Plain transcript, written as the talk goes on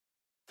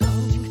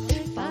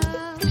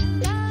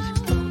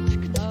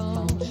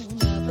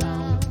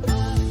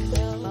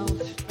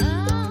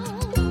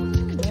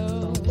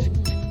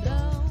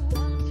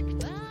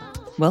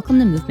Welcome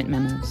to Movement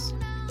Memos,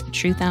 a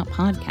Truth Out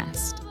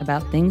podcast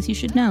about things you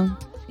should know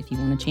if you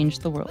want to change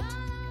the world.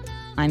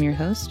 I'm your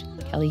host,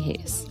 Kelly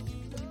Hayes.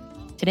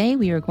 Today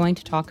we are going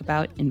to talk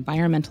about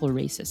environmental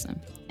racism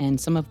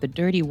and some of the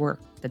dirty work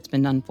that's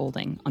been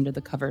unfolding under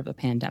the cover of a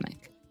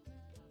pandemic.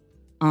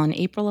 On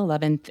April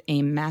 11th,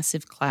 a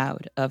massive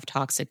cloud of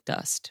toxic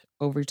dust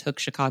overtook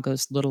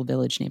Chicago's Little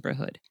Village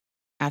neighborhood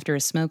after a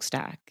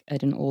smokestack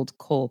at an old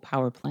coal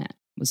power plant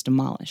was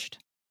demolished.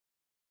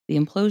 The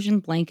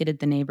implosion blanketed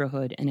the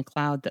neighborhood in a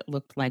cloud that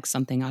looked like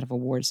something out of a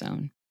war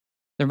zone.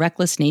 The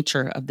reckless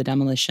nature of the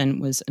demolition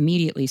was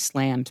immediately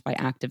slammed by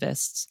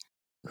activists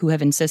who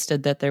have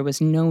insisted that there was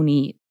no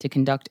need to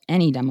conduct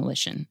any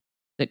demolition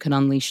that could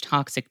unleash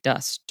toxic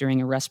dust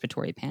during a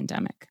respiratory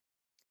pandemic.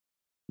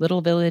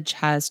 Little Village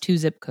has 2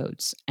 zip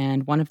codes,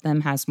 and one of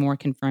them has more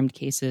confirmed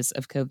cases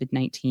of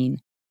COVID-19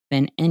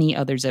 than any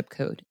other zip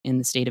code in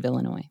the state of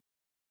Illinois.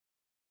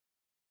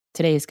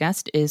 Today's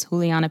guest is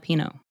Juliana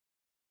Pino.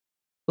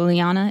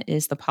 Juliana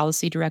is the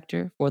policy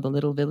director for the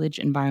Little Village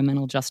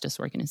Environmental Justice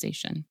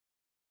Organization.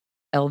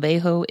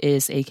 ELVEJO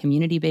is a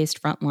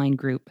community-based frontline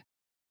group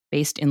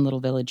based in Little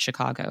Village,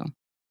 Chicago,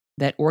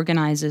 that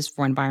organizes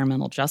for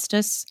environmental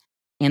justice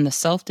and the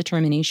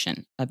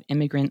self-determination of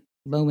immigrant,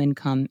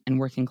 low-income, and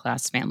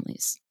working-class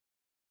families.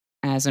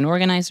 As an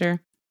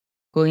organizer,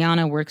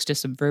 Juliana works to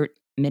subvert,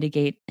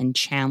 mitigate, and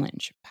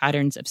challenge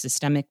patterns of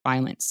systemic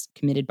violence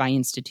committed by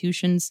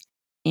institutions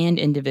and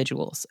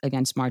individuals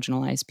against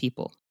marginalized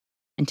people,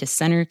 and to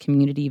center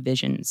community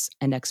visions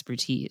and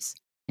expertise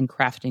in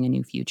crafting a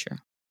new future.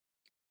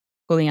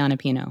 Juliana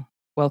Pino,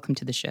 welcome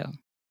to the show.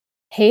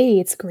 Hey,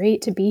 it's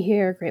great to be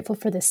here. Grateful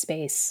for this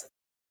space.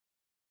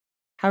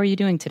 How are you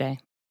doing today?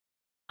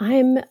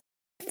 I'm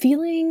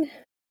feeling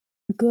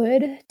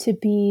good to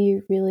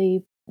be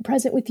really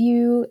present with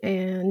you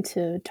and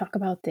to talk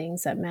about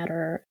things that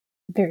matter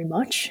very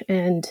much.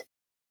 And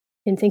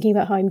in thinking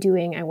about how I'm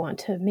doing, I want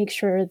to make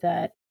sure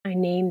that I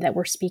name that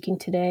we're speaking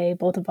today,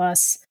 both of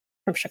us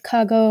from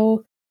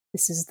Chicago.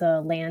 This is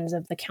the lands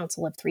of the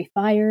Council of Three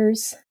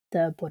Fires,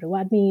 the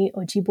Potawatomi,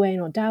 Ojibwe,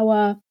 and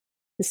Odawa.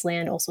 This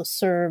land also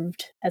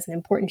served as an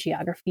important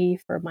geography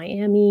for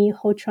Miami,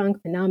 Ho-Chunk,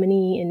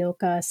 Menominee,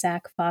 Anoka,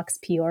 Sac, Fox,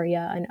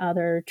 Peoria, and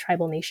other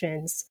tribal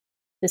nations.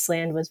 This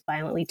land was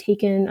violently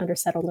taken under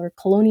settler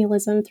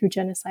colonialism through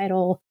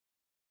genocidal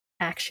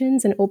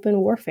actions and open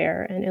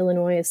warfare, and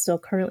Illinois is still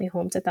currently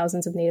home to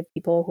thousands of Native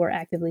people who are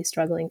actively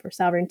struggling for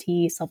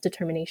sovereignty,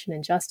 self-determination,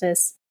 and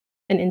justice.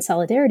 And in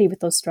solidarity with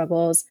those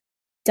struggles,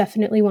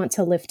 definitely want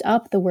to lift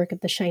up the work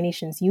of the Chi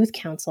Nations Youth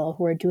Council,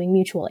 who are doing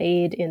mutual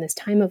aid in this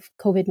time of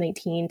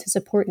COVID-19 to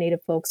support Native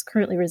folks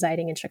currently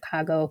residing in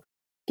Chicago.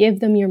 Give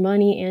them your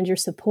money and your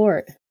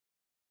support.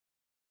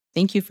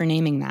 Thank you for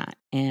naming that,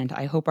 and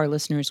I hope our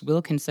listeners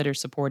will consider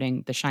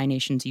supporting the Chi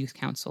Nations Youth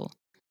Council.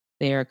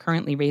 They are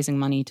currently raising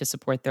money to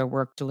support their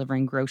work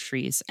delivering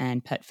groceries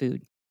and pet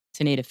food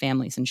to Native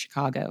families in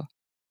Chicago.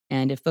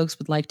 And if folks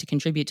would like to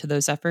contribute to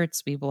those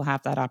efforts, we will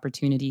have that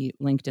opportunity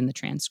linked in the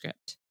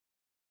transcript.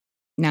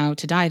 Now,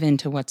 to dive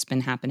into what's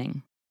been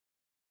happening.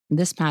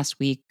 This past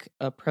week,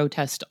 a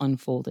protest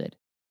unfolded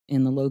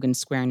in the Logan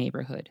Square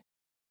neighborhood,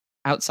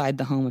 outside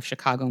the home of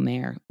Chicago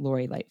Mayor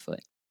Lori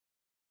Lightfoot.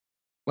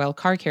 While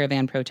car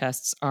caravan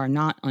protests are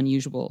not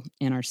unusual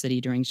in our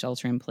city during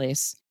shelter in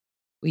place,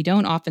 we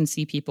don't often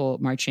see people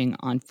marching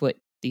on foot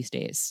these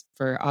days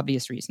for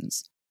obvious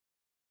reasons.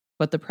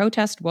 But the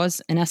protest was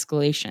an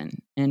escalation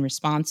in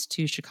response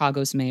to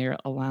Chicago's mayor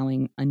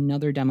allowing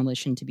another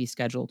demolition to be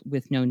scheduled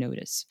with no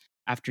notice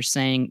after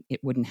saying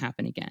it wouldn't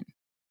happen again.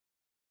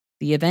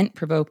 The event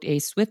provoked a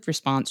swift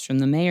response from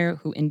the mayor,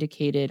 who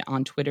indicated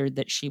on Twitter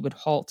that she would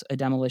halt a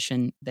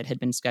demolition that had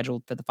been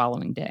scheduled for the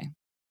following day.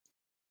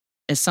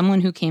 As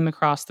someone who came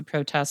across the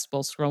protest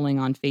while scrolling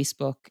on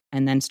Facebook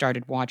and then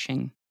started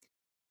watching,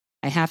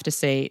 I have to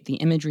say the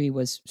imagery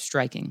was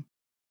striking.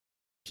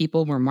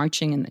 People were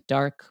marching in the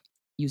dark,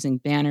 using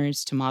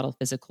banners to model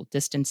physical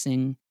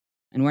distancing,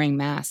 and wearing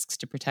masks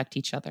to protect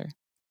each other.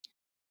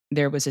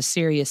 There was a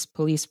serious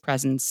police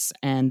presence,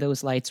 and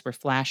those lights were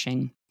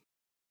flashing,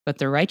 but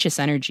the righteous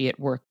energy at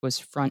work was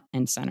front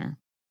and center.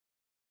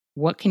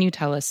 What can you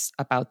tell us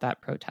about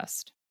that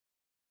protest?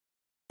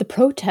 The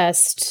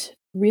protest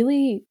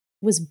really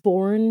was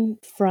born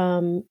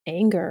from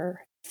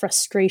anger,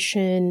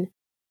 frustration,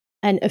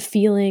 and a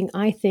feeling,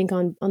 I think,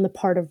 on the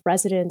part of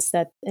residents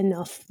that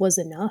enough was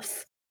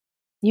enough.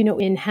 You know,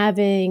 in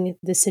having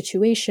the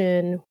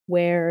situation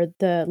where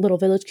the Little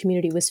Village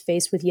community was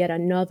faced with yet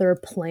another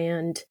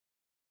planned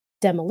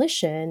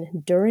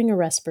demolition during a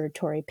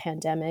respiratory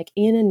pandemic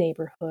in a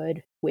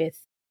neighborhood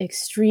with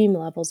extreme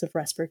levels of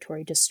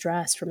respiratory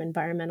distress from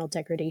environmental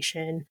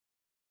degradation,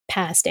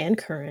 past and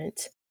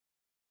current,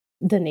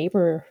 the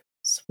neighbors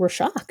were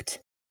shocked.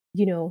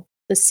 You know,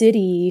 the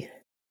city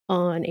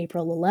on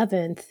April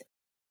 11th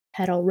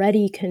had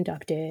already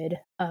conducted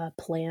a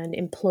planned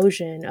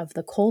implosion of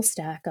the coal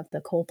stack of the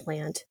coal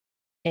plant,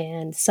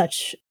 and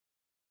such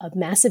a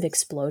massive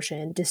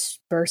explosion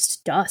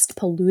dispersed dust,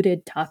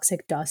 polluted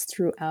toxic dust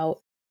throughout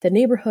the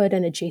neighborhood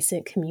and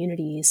adjacent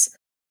communities.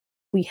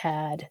 we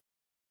had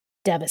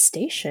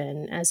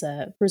devastation as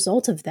a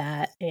result of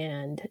that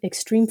and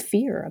extreme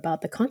fear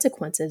about the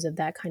consequences of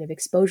that kind of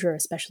exposure,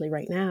 especially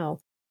right now.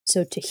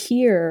 So to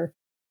hear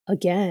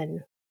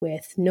again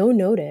with no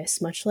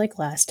notice, much like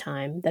last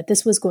time, that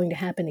this was going to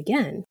happen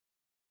again,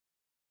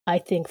 I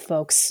think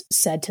folks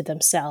said to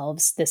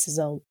themselves, this is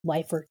a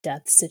life or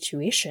death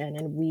situation,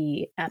 and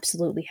we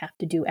absolutely have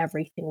to do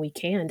everything we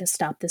can to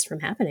stop this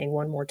from happening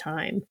one more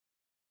time.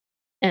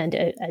 And,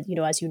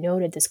 as you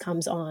noted, this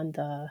comes on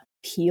the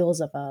heels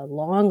of a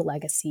long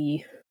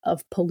legacy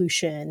of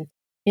pollution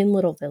in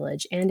Little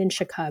Village and in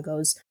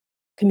Chicago's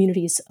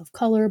communities of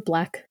color,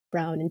 Black,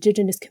 Brown,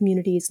 Indigenous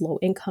communities, low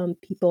income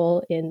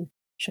people in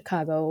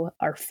Chicago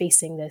are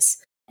facing this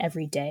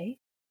every day.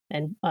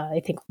 And I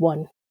think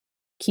one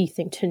key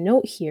thing to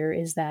note here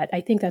is that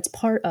I think that's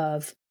part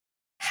of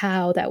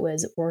how that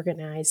was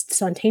organized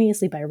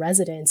spontaneously by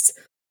residents,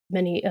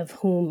 many of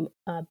whom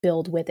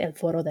build with El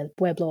Foro del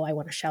Pueblo. I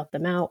want to shout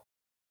them out.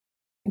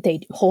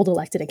 They hold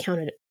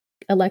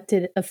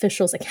elected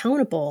officials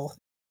accountable.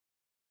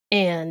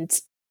 And,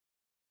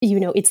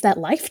 it's that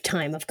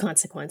lifetime of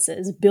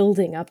consequences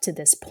building up to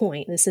this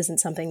point. This isn't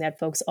something that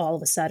folks all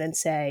of a sudden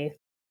say,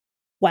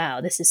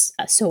 wow, this is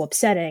so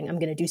upsetting. I'm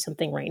going to do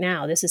something right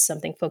now. This is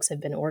something folks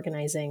have been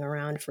organizing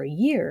around for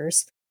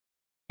years.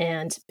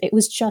 And it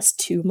was just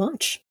too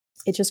much.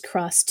 It just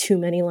crossed too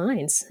many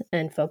lines.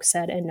 And folks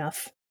said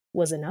enough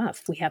was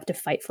enough. We have to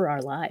fight for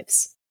our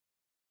lives.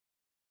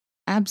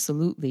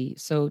 Absolutely.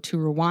 So, to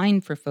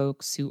rewind for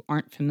folks who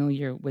aren't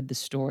familiar with the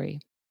story,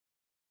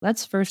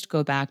 let's first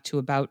go back to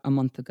about a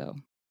month ago,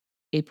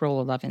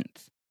 April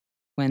 11th,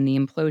 when the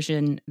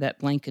implosion that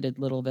blanketed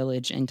Little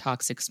Village in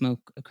toxic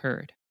smoke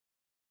occurred.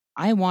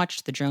 I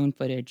watched the drone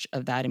footage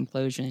of that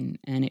implosion,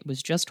 and it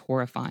was just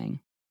horrifying.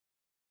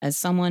 As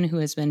someone who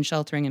has been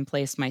sheltering in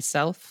place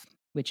myself,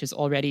 which is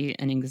already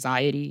an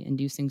anxiety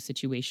inducing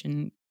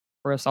situation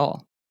for us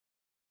all,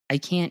 I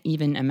can't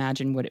even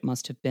imagine what it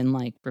must have been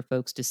like for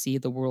folks to see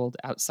the world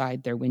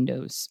outside their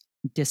windows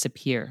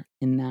disappear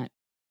in that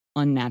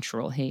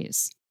unnatural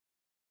haze.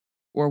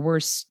 Or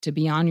worse, to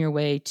be on your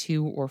way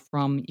to or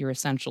from your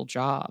essential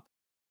job,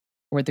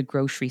 or the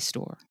grocery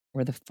store,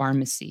 or the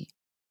pharmacy,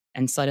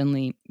 and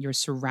suddenly you're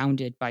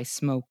surrounded by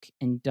smoke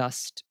and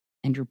dust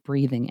and you're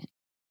breathing it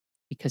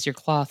because your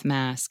cloth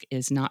mask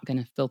is not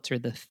going to filter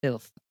the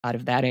filth out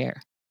of that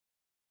air.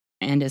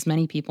 And as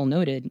many people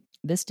noted,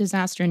 this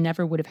disaster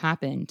never would have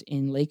happened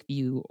in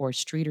Lakeview or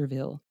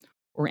Streeterville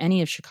or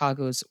any of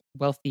Chicago's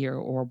wealthier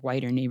or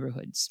whiter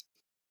neighborhoods.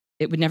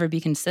 It would never be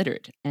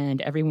considered,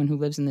 and everyone who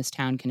lives in this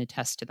town can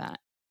attest to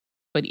that.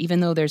 But even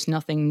though there's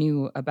nothing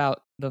new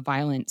about the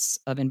violence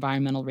of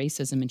environmental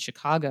racism in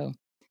Chicago,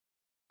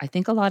 I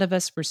think a lot of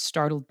us were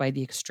startled by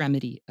the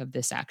extremity of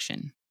this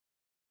action.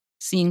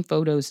 Seeing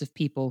photos of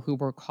people who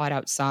were caught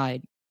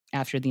outside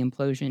after the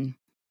implosion,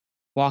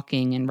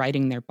 walking and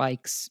riding their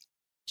bikes,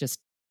 just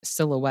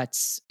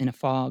silhouettes in a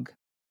fog,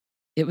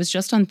 it was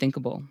just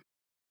unthinkable.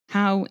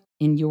 How,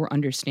 in your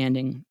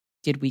understanding,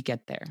 did we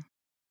get there?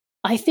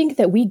 I think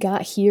that we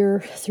got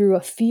here through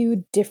a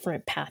few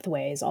different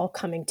pathways, all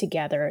coming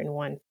together in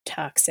one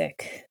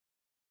toxic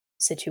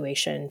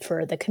situation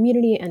for the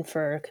community and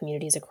for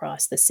communities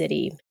across the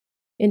city.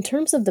 In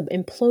terms of the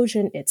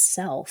implosion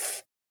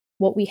itself,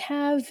 what we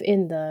have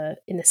in the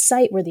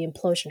site where the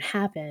implosion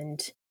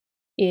happened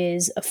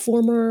is a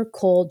former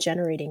coal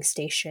generating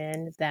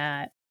station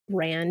that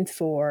ran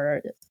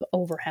for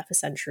over half a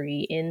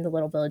century in the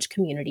Little Village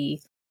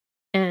community.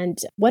 And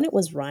when it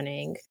was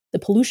running, the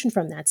pollution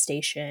from that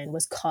station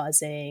was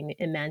causing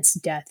immense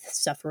death,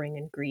 suffering,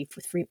 and grief,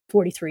 with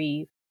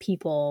 43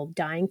 people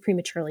dying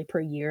prematurely per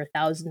year,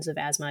 thousands of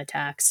asthma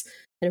attacks,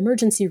 and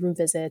emergency room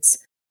visits,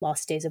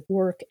 lost days of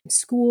work and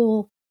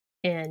school,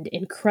 and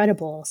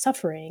incredible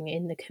suffering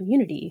in the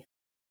community.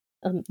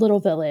 Little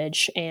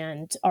Village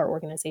and our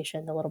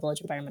organization, the Little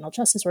Village Environmental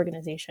Justice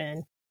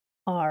Organization,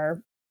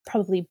 are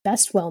probably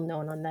best well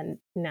known on the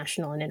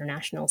national and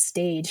international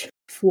stage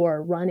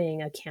for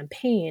running a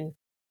campaign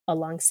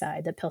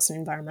alongside the Pilsen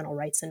Environmental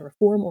Rights and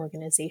Reform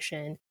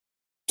Organization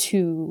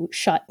to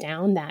shut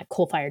down that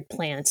coal-fired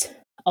plant,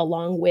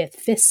 along with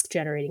Fisk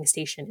Generating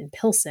Station in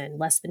Pilsen,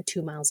 less than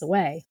 2 miles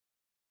away.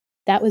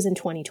 That was in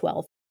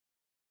 2012.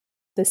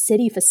 The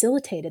city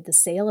facilitated the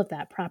sale of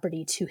that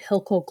property to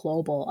Hilco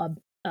Global,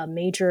 a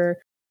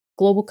major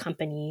global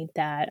company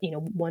that,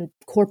 one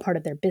core part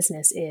of their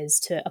business is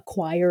to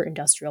acquire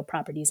industrial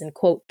properties and,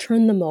 quote,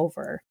 turn them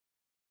over,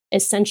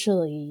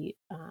 essentially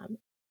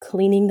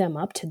cleaning them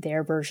up to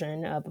their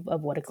version of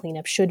what a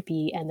cleanup should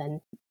be, and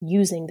then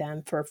using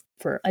them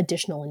for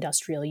additional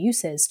industrial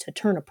uses to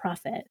turn a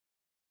profit.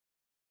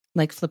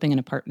 Like flipping an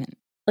apartment.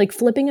 Like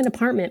flipping an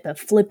apartment, but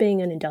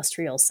flipping an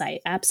industrial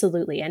site.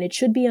 Absolutely. And it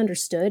should be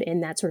understood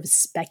in that sort of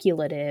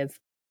speculative,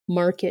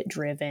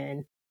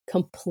 market-driven,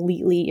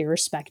 completely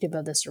irrespective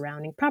of the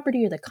surrounding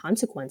property or the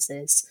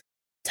consequences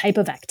type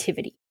of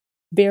activity.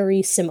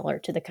 Very similar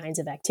to the kinds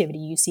of activity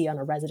you see on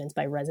a residence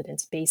by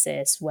residence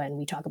basis when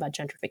we talk about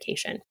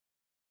gentrification.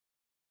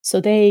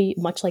 So they,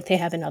 much like they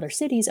have in other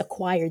cities,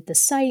 acquired the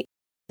site.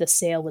 the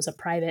sale was a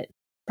private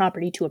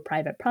property to a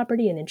private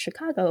property. And in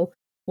Chicago,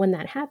 when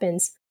that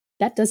happens,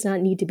 that does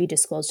not need to be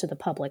disclosed to the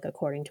public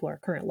according to our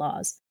current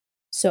laws.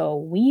 So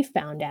we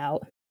found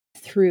out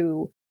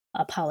through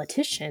a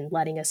politician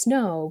letting us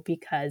know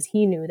because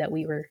he knew that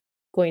we were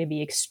going to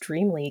be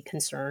extremely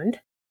concerned,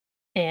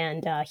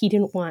 and he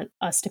didn't want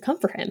us to come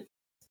for him.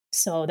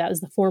 So that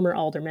was the former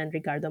alderman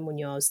Ricardo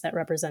Munoz that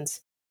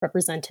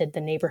represented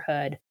the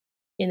neighborhood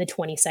in the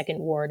 22nd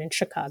Ward in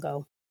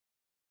Chicago.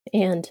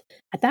 And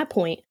at that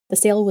point, the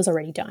sale was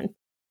already done.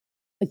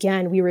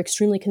 Again, we were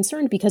extremely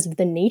concerned because of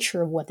the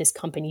nature of what this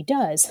company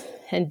does.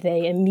 And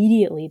they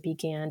immediately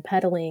began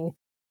peddling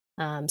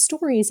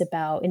stories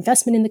about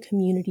investment in the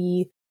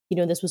community.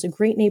 This was a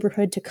great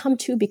neighborhood to come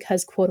to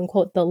because, quote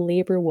unquote, the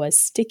labor was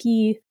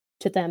sticky.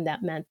 To them,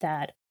 that meant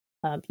that,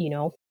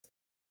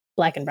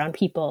 Black and brown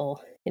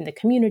people in the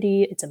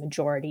community, it's a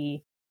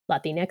majority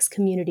Latinx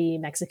community,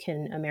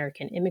 Mexican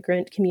American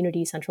immigrant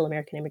community, Central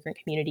American immigrant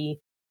community,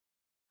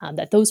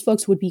 that those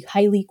folks would be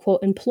highly,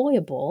 quote,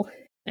 employable,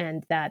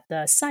 and that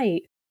the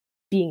site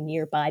being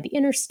nearby the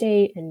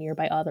interstate and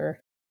nearby other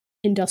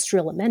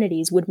industrial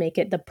amenities would make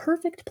it the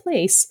perfect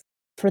place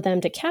for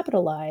them to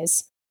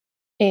capitalize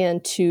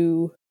and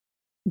to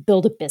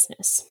build a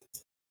business.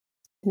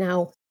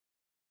 Now,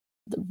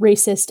 the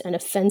racist and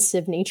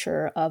offensive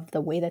nature of the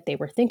way that they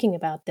were thinking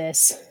about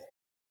this,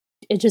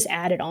 it just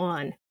added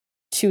on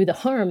to the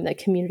harm that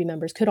community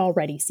members could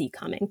already see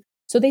coming.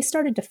 So they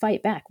started to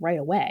fight back right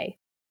away.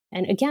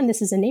 And again,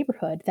 this is a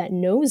neighborhood that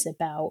knows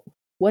about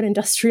what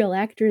industrial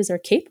actors are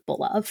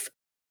capable of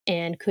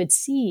and could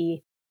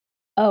see,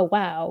 oh,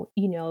 wow,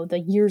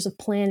 the years of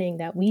planning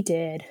that we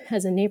did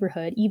as a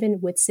neighborhood, even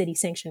with city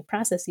sanctioned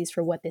processes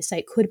for what this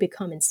site could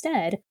become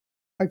instead,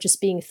 are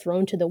just being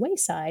thrown to the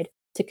wayside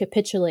to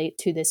capitulate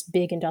to this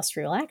big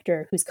industrial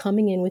actor who's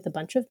coming in with a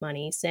bunch of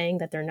money, saying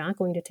that they're not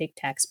going to take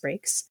tax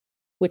breaks,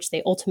 which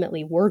they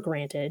ultimately were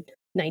granted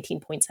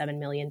 $19.7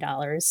 million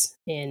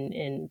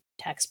in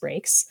tax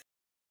breaks.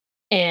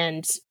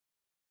 And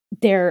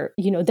they're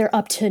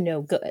up to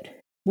no good.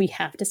 We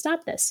have to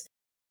stop this.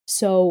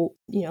 So,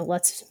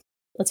 let's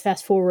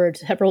fast forward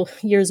several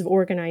years of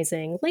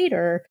organizing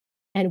later,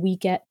 and we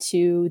get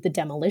to the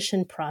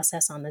demolition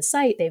process on the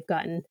site. They've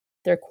gotten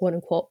their quote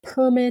unquote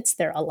permits,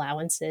 their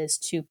allowances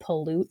to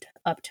pollute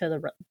up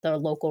to the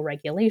local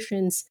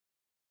regulations.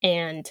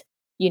 And,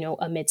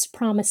 amidst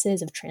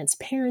promises of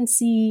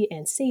transparency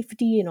and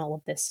safety and all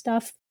of this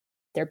stuff,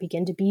 there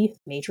begin to be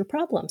major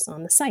problems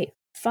on the site.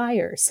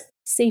 Fires,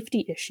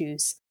 safety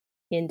issues.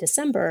 In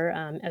December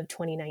of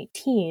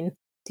 2019,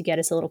 to get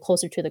us a little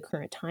closer to the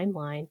current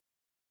timeline,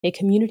 a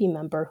community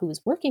member who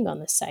was working on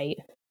the site,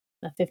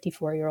 a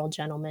 54-year-old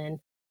gentleman,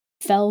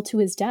 fell to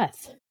his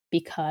death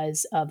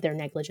because of their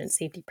negligent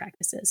safety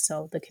practices.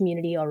 So the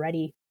community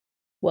already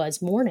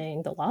was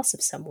mourning the loss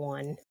of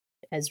someone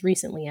as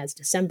recently as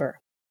December,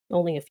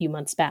 only a few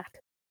months back.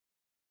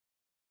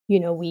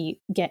 We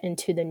get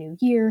into the new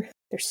year.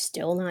 They're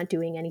still not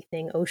doing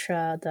anything.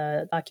 OSHA,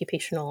 the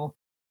occupational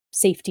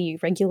safety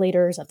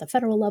regulators at the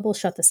federal level,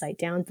 shut the site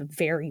down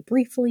very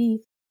briefly.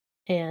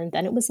 And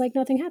then it was like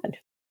nothing happened.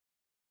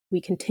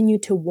 We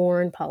continued to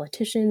warn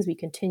politicians. We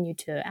continued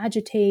to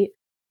agitate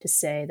to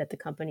say that the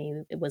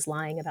company was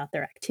lying about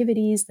their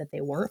activities, that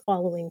they weren't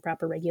following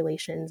proper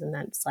regulations, and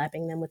that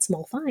slapping them with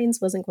small fines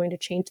wasn't going to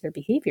change their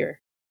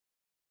behavior.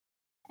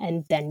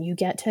 And then you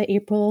get to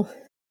April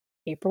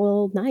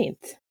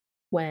 9th,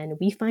 when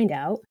we find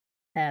out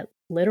at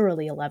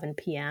literally 11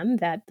 p.m.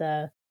 that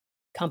the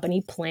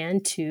company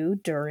planned to,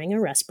 during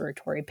a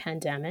respiratory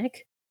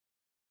pandemic,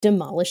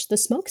 demolish the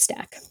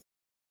smokestack.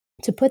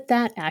 To put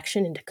that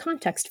action into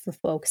context for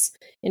folks,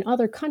 in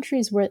other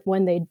countries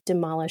when they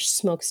demolish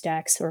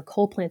smokestacks or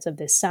coal plants of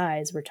this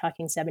size, we're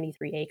talking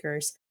 73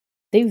 acres,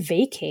 they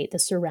vacate the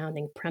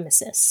surrounding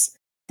premises.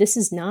 This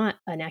is not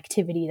an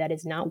activity that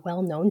is not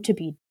well known to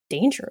be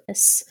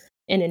dangerous.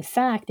 And in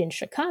fact, in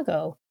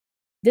Chicago,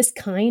 this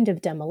kind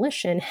of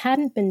demolition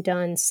hadn't been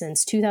done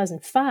since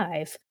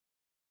 2005,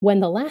 when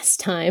the last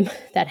time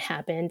that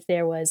happened,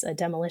 there was a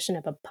demolition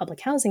of a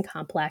public housing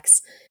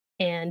complex,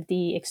 and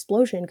the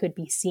explosion could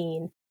be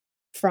seen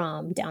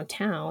from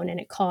downtown, and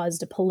it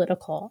caused a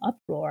political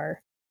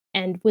uproar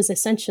and was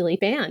essentially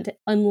banned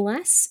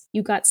unless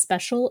you got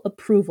special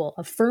approval,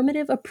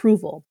 affirmative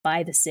approval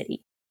by the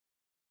city.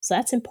 So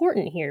that's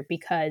important here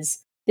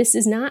because this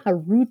is not a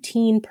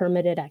routine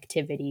permitted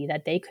activity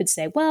that they could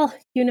say, well,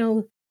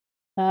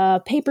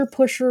 paper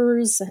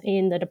pushers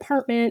in the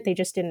department, they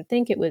just didn't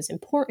think it was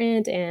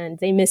important and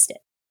they missed it.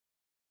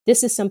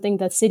 This is something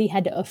that the city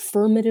had to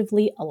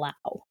affirmatively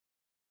allow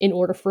in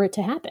order for it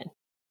to happen.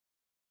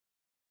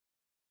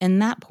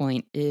 And that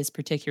point is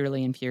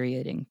particularly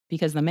infuriating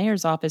because the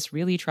mayor's office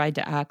really tried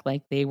to act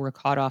like they were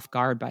caught off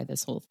guard by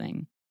this whole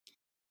thing.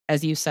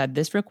 As you said,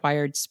 this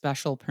required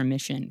special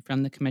permission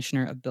from the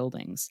Commissioner of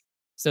Buildings.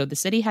 So the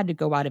city had to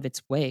go out of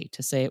its way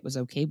to say it was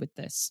okay with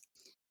this.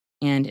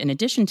 And in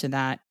addition to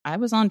that, I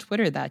was on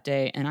Twitter that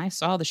day and I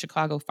saw the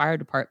Chicago Fire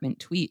Department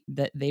tweet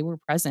that they were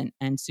present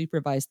and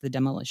supervised the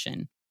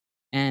demolition.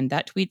 And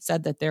that tweet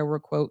said that there were,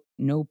 quote,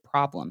 no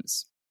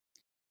problems,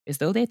 as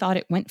though they thought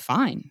it went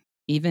fine,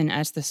 even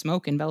as the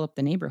smoke enveloped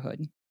the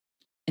neighborhood.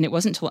 And it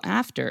wasn't until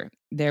after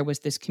there was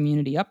this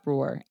community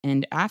uproar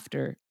and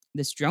after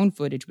this drone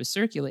footage was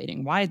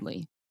circulating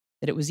widely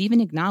that it was even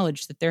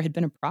acknowledged that there had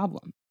been a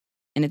problem.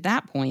 And at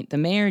that point, the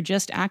mayor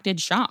just acted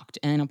shocked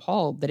and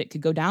appalled that it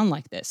could go down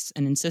like this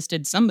and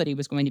insisted somebody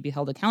was going to be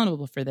held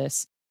accountable for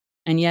this.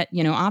 And yet,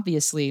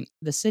 obviously,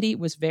 the city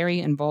was very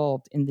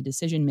involved in the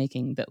decision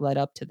making that led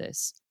up to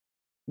this.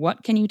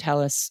 What can you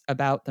tell us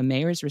about the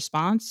mayor's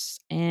response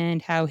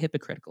and how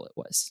hypocritical it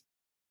was?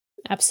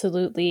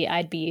 Absolutely.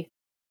 I'd be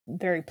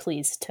very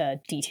pleased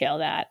to detail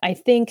that. I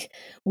think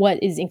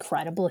what is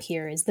incredible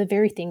here is the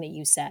very thing that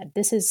you said.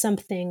 This is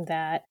something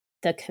that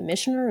the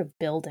commissioner of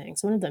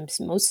buildings, one of the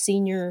most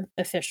senior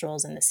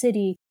officials in the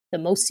city, the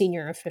most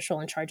senior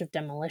official in charge of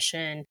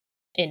demolition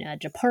in a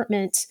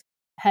department,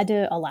 had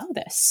to allow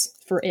this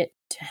for it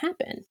to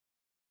happen,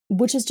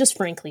 which is just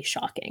frankly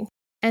shocking.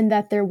 And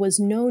that there was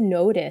no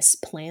notice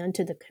planned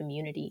to the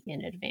community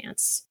in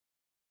advance.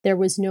 There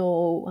was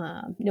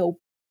no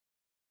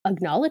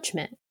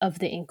acknowledgement of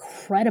the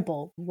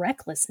incredible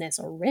recklessness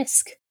or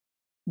risk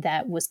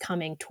that was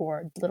coming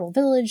toward Little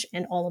Village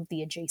and all of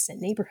the adjacent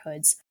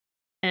neighborhoods.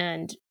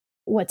 And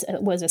what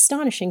was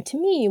astonishing to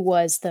me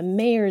was the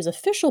mayor's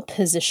official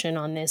position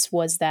on this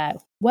was that,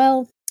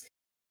 well,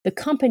 the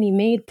company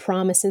made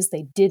promises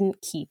they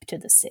didn't keep to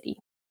the city.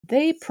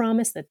 They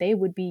promised that they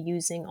would be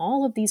using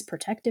all of these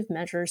protective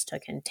measures to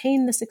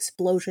contain this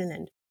explosion,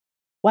 and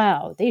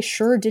wow, they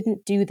sure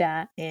didn't do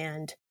that,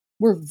 and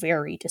we're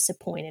very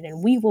disappointed,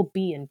 and we will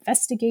be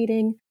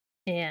investigating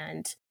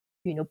and,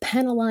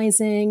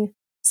 penalizing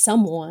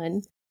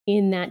someone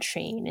in that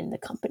chain in the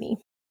company.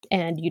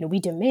 And, we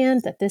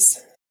demand that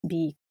this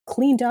be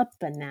cleaned up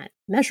and that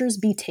measures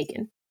be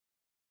taken.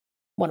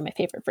 One of my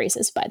favorite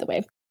phrases, by the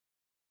way.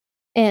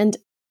 And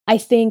I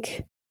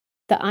think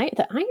the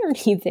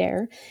irony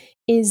there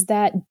is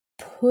that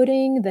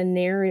putting the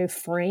narrative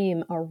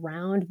frame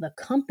around the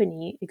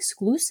company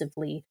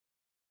exclusively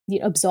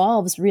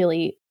absolves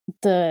really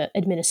the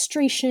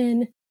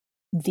administration,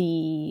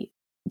 the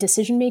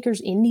decision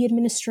makers in the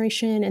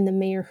administration, and the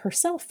mayor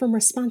herself from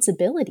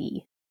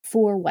responsibility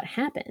for what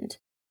happened.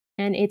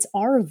 And it's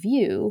our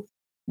view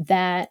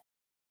that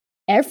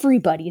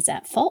everybody's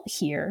at fault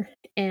here,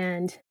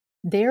 and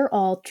they're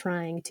all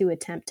trying to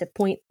attempt to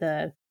point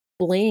the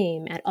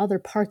blame at other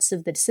parts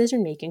of the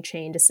decision-making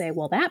chain to say,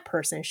 well, that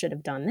person should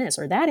have done this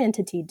or that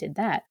entity did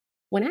that,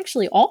 when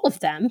actually all of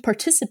them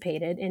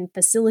participated in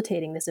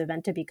facilitating this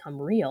event to become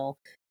real.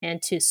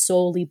 And to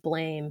solely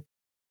blame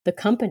the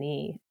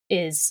company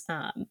is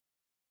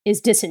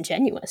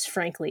disingenuous,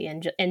 frankly,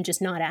 and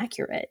just not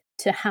accurate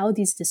to how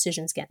these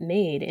decisions get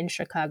made in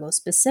Chicago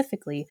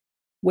specifically,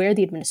 where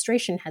the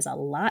administration has a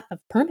lot of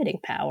permitting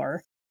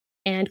power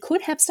and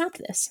could have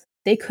stopped this.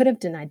 They could have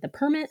denied the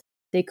permit.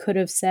 They could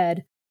have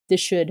said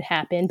this should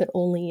happen, but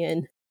only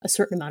in a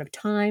certain amount of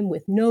time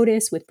with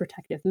notice, with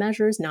protective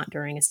measures, not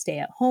during a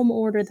stay-at-home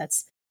order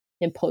that's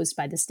imposed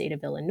by the state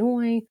of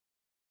Illinois.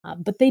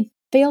 But they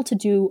failed to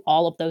do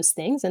all of those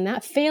things, and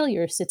that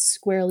failure sits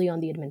squarely on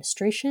the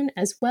administration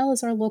as well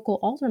as our local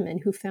alderman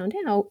who found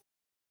out,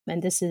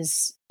 and this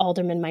is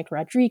Alderman Mike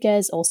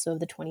Rodriguez, also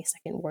the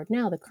 22nd Ward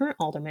now, the current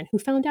alderman, who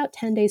found out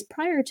 10 days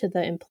prior to the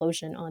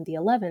implosion on the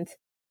 11th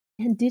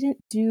and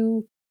didn't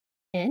do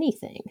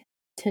anything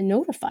to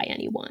notify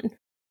anyone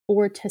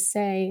or to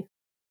say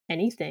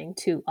anything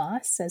to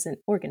us as an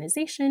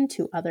organization,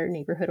 to other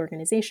neighborhood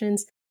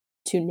organizations,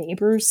 to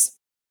neighbors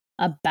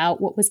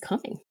about what was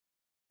coming.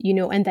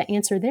 And the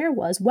answer there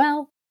was,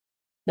 well,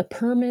 the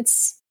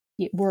permits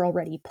were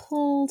already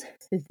pulled,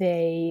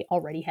 they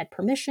already had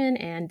permission,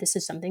 and this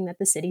is something that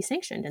the city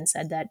sanctioned and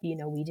said that,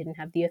 we didn't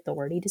have the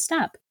authority to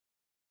stop.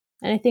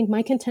 And I think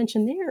my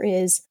contention there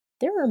is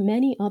there are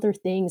many other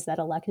things that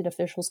elected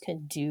officials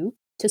can do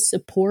to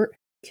support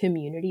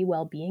community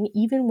well-being,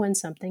 even when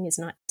something is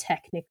not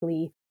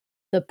technically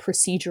the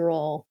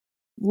procedural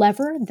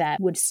lever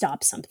that would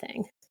stop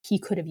something. He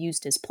could have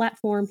used his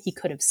platform. He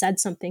could have said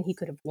something. He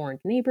could have warned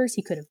neighbors.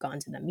 He could have gone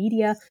to the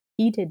media.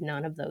 He did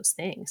none of those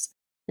things.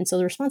 And so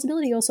the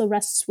responsibility also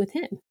rests with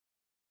him.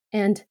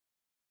 And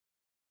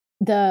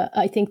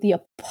I think the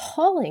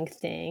appalling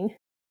thing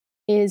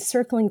is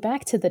circling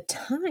back to the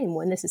time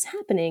when this is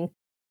happening.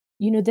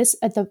 This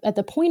at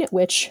the point at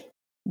which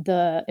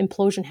the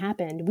implosion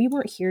happened, we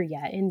weren't here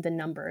yet in the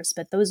numbers,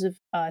 but those of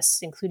us,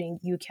 including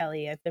you,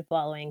 Kelly, I've been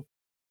following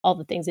all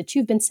the things that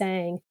you've been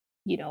saying.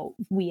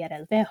 We at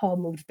El Vejo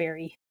moved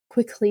very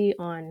quickly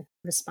on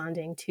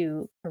responding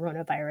to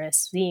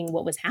coronavirus, seeing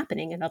what was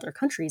happening in other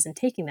countries and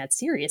taking that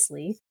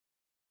seriously.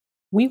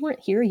 We weren't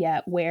here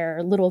yet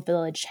where Little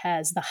Village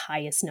has the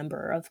highest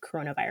number of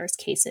coronavirus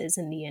cases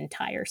in the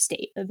entire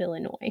state of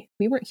Illinois.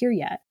 We weren't here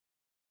yet.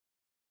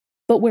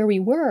 But where we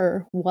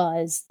were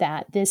was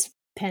that this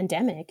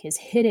pandemic is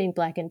hitting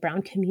Black and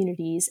Brown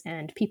communities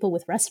and people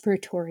with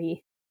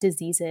respiratory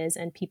diseases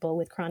and people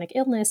with chronic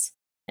illness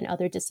and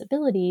other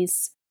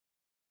disabilities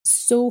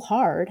so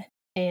hard,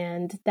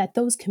 and that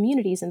those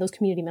communities and those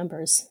community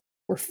members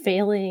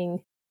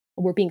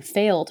were being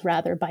failed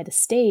rather by the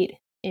state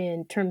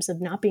in terms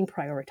of not being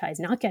prioritized,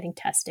 not getting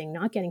testing,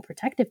 not getting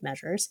protective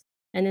measures.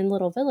 And in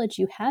Little Village,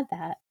 you had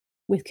that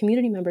with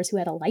community members who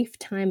had a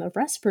lifetime of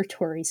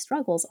respiratory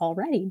struggles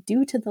already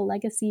due to the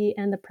legacy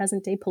and the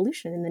present day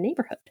pollution in the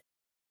neighborhood.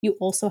 You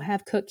also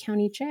have Cook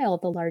County Jail,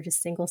 the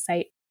largest single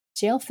site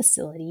jail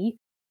facility,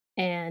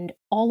 and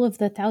all of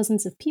the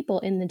thousands of people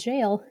in the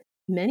jail,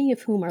 many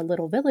of whom are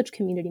Little Village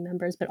community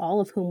members, but all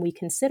of whom we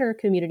consider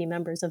community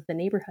members of the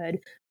neighborhood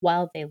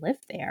while they live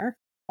there,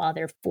 while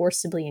they're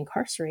forcibly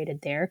incarcerated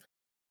there.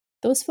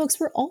 Those folks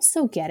were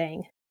also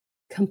getting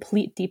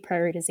complete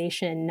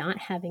deprioritization, not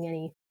having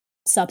any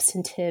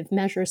substantive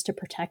measures to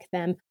protect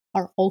them,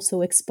 are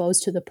also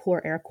exposed to the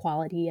poor air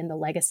quality and the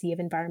legacy of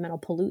environmental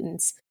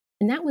pollutants.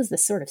 And that was the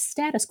sort of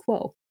status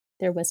quo.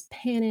 There was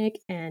panic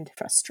and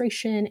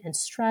frustration and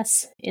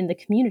stress in the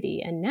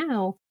community. And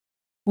now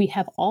we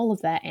have all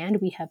of that,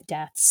 and we have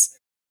deaths,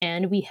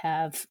 and we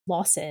have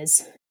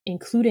losses,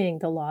 including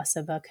the loss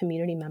of a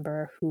community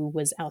member who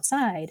was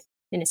outside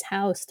in his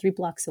house 3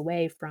 blocks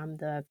away from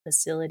the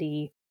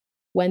facility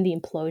when the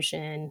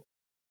implosion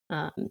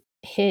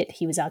hit.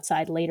 He was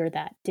outside later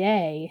that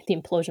day. The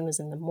implosion was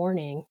in the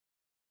morning.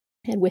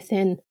 And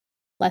within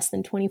less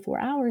than 24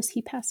 hours,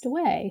 he passed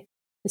away.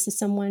 This is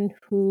someone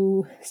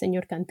who,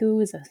 Senor Cantu,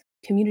 is a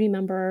community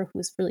member who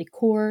was really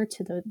core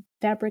to the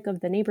fabric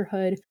of the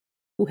neighborhood,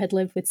 who had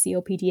lived with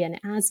COPD and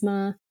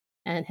asthma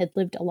and had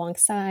lived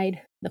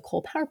alongside the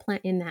coal power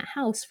plant in that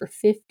house for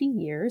 50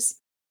 years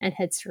and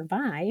had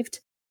survived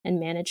and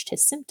managed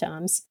his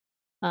symptoms.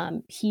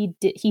 He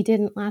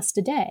didn't last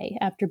a day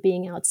after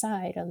being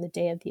outside on the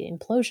day of the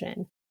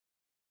implosion.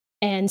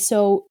 And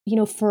so,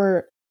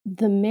 for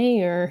the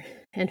mayor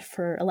and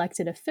for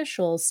elected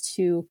officials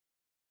to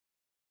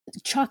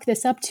chalk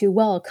this up to,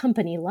 well, a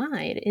company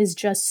lied, is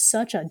just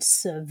such a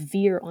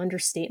severe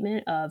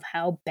understatement of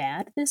how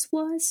bad this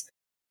was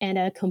and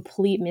a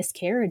complete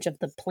miscarriage of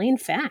the plain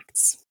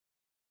facts.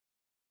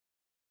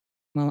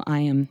 Well, I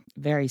am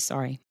very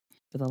sorry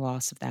for the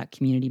loss of that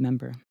community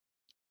member.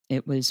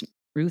 It was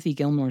Ruthie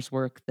Gilmore's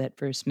work that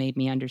first made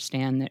me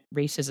understand that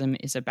racism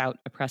is about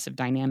oppressive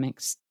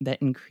dynamics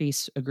that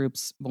increase a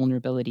group's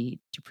vulnerability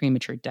to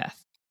premature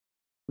death.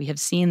 We have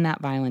seen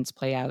that violence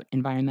play out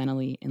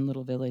environmentally in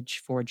Little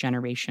Village for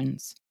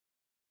generations.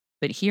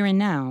 But here and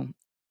now,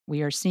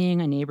 we are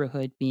seeing a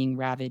neighborhood being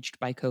ravaged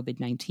by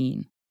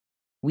COVID-19,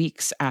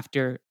 weeks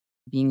after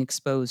being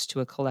exposed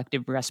to a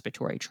collective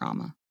respiratory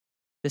trauma.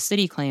 The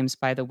city claims,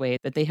 by the way,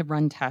 that they have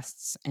run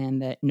tests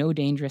and that no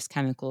dangerous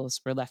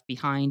chemicals were left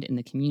behind in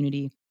the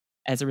community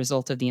as a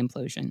result of the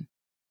implosion.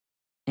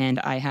 And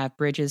I have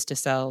bridges to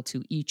sell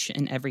to each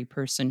and every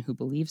person who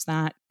believes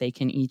that. They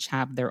can each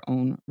have their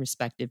own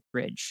respective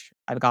bridge.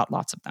 I've got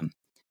lots of them.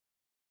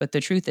 But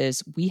the truth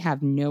is, we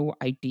have no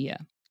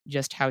idea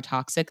just how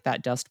toxic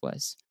that dust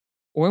was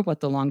or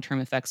what the long-term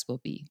effects will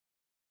be.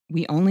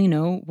 We only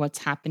know what's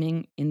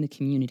happening in the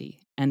community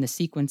and the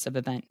sequence of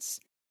events.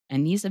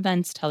 And these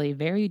events tell a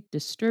very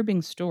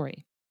disturbing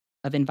story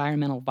of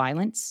environmental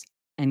violence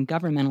and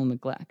governmental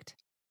neglect.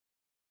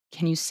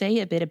 Can you say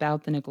a bit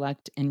about the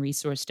neglect and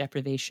resource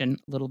deprivation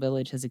Little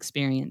Village has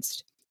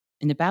experienced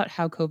and about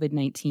how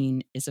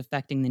COVID-19 is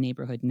affecting the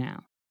neighborhood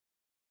now?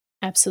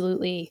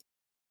 Absolutely.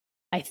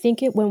 I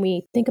think when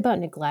we think about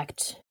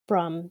neglect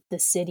from the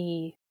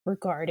city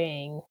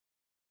regarding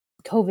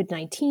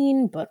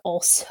COVID-19, but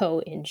also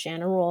in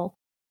general,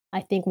 I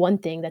think one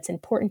thing that's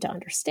important to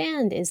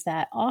understand is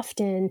that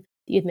often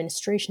the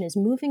administration is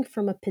moving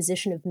from a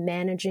position of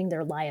managing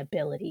their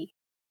liability.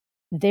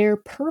 Their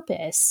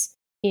purpose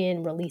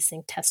in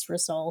releasing test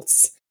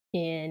results,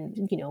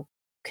 in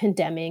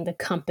condemning the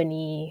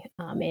company,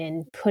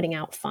 in putting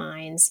out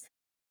fines,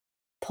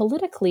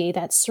 politically,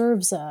 that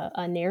serves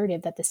a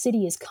narrative that the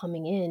city is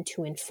coming in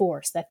to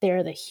enforce, that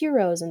they're the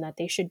heroes and that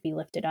they should be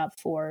lifted up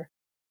for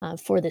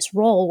this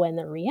role, when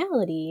the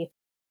reality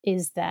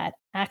is that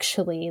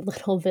actually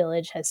Little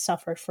Village has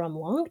suffered from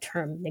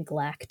long-term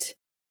neglect.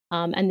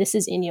 And this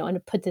is, and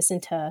to put this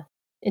into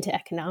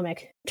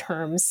economic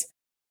terms,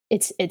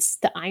 it's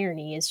the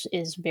irony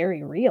is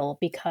very real,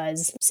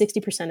 because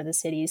 60% of the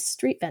city's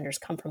street vendors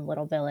come from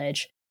Little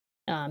Village.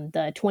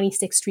 The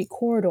 26th Street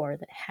corridor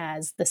that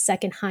has the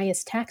second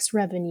highest tax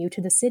revenue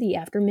to the city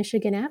after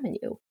Michigan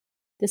Avenue.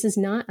 This is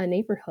not a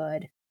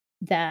neighborhood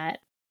that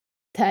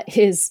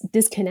is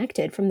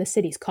disconnected from the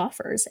city's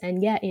coffers,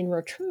 and yet in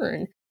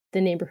return,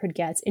 the neighborhood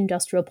gets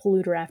industrial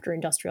polluter after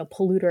industrial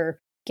polluter,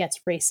 gets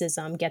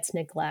racism, gets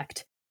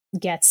neglect,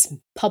 gets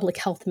public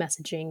health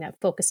messaging that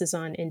focuses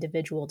on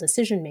individual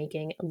decision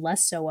making,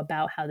 less so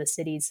about how the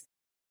city's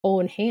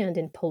own hand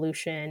in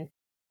pollution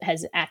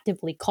has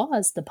actively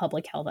caused the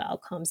public health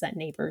outcomes that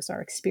neighbors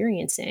are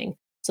experiencing.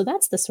 So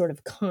that's the sort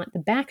of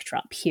the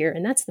backdrop here,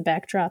 and that's the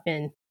backdrop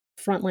in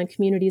frontline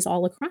communities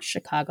all across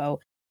Chicago,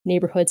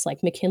 neighborhoods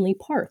like McKinley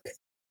Park,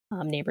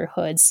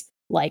 neighborhoods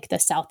like the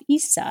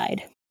Southeast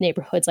Side,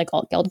 neighborhoods like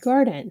Altgeld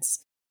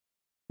Gardens.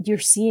 You're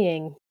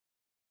seeing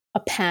a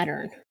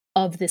pattern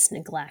of this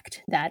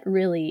neglect that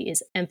really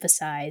is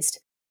emphasized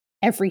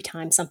every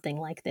time something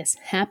like this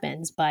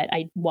happens. But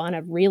I want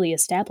to really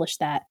establish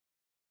that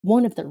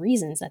one of the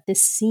reasons that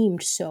this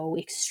seemed so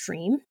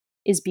extreme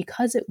is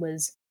because it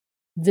was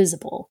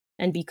visible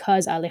and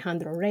because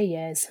Alejandro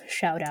Reyes,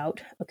 shout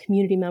out, a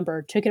community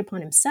member, took it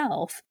upon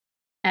himself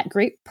at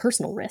great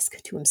personal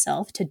risk to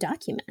himself to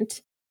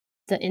document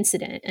the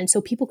incident. And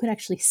so people could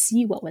actually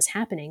see what was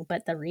happening.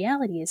 But the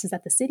reality is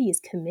that the city is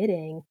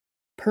committing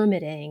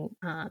permitting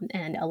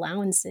and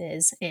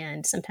allowances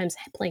and sometimes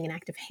playing an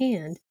active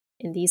hand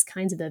in these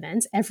kinds of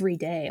events every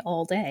day,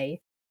 all day,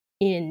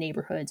 in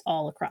neighborhoods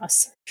all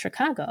across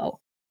Chicago.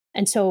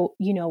 And so,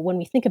 when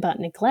we think about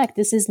neglect,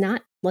 this is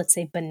not, let's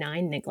say,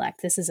 benign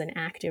neglect. This is an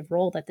active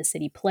role that the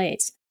city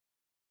plays.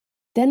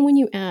 Then when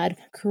you add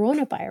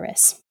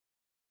coronavirus,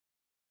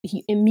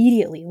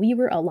 immediately we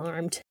were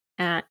alarmed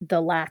at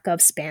the lack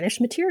of Spanish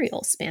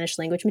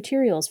language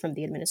materials from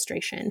the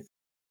administration.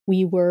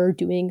 We were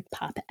doing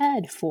pop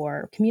ed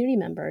for community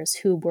members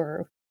who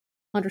were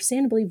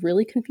understandably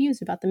really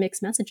confused about the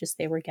mixed messages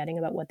they were getting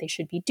about what they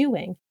should be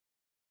doing.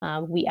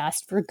 We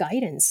asked for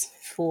guidance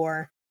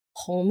for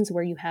homes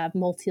where you have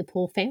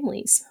multiple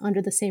families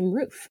under the same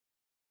roof.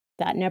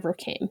 That never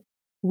came.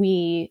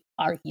 We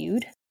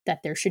argued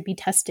that there should be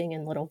testing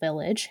in Little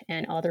Village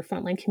and other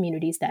frontline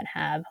communities that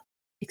have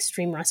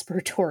extreme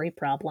respiratory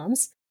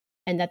problems,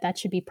 and that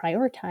should be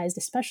prioritized,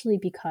 especially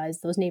because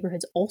those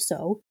neighborhoods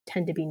also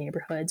tend to be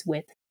neighborhoods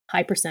with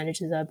high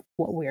percentages of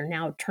what we're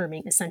now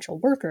terming essential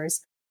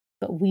workers,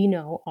 but we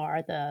know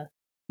are the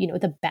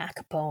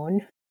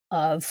backbone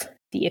of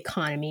the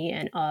economy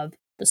and of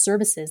the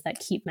services that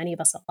keep many of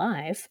us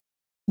alive.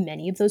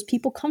 Many of those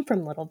people come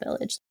from Little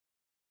Village.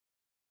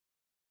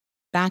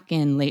 Back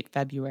in late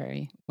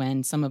February,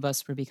 when some of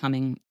us were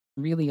becoming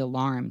really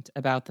alarmed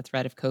about the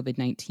threat of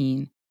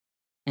COVID-19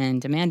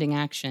 and demanding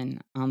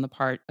action on the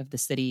part of the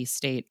city,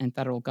 state, and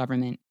federal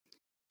government,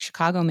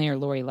 Chicago Mayor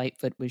Lori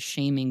Lightfoot was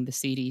shaming the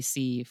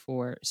CDC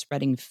for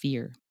spreading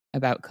fear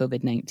about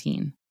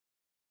COVID-19.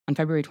 On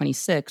February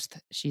 26th,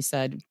 she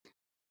said,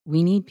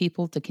 "We need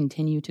people to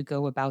continue to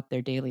go about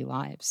their daily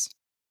lives,"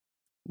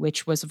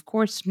 which was, of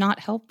course, not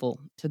helpful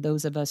to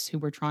those of us who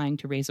were trying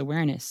to raise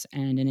awareness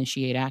and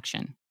initiate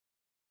action.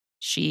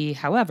 She,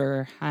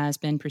 however, has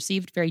been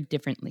perceived very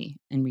differently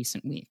in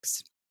recent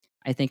weeks,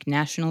 I think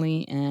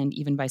nationally and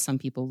even by some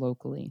people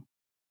locally,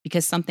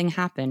 because something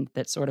happened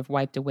that sort of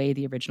wiped away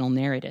the original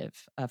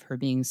narrative of her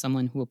being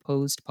someone who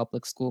opposed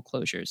public school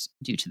closures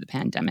due to the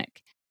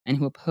pandemic and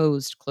who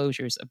opposed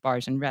closures of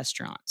bars and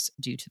restaurants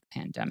due to the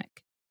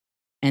pandemic.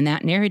 And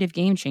that narrative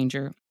game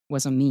changer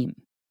was a meme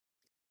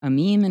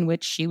in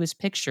which she was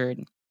pictured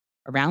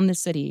around the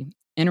city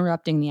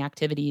interrupting the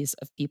activities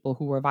of people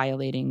who were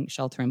violating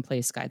shelter in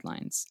place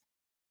guidelines.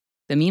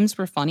 The memes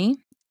were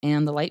funny,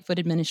 and the Lightfoot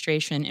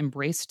administration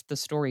embraced the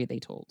story they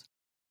told.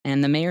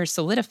 And the mayor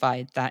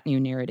solidified that new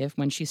narrative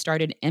when she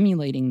started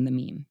emulating the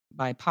meme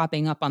by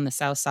popping up on the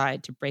South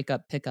Side to break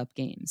up pickup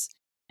games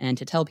and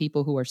to tell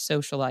people who are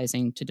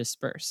socializing to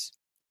disperse.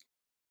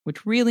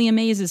 Which really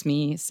amazes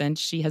me since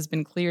she has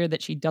been clear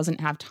that she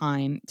doesn't have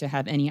time to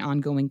have any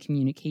ongoing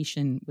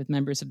communication with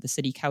members of the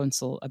city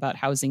council about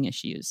housing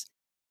issues.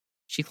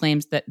 She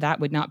claims that that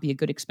would not be a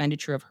good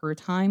expenditure of her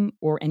time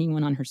or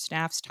anyone on her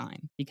staff's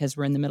time because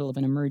we're in the middle of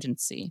an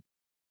emergency.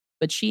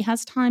 But she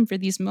has time for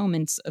these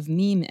moments of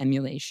meme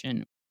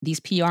emulation, these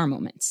PR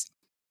moments.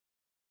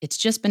 It's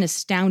just been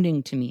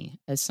astounding to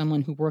me as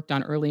someone who worked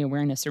on early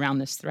awareness around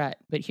this threat.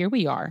 But here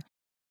we are.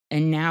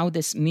 And now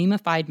this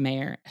memeified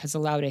mayor has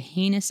allowed a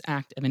heinous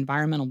act of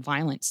environmental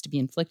violence to be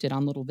inflicted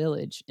on Little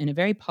Village in a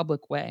very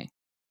public way.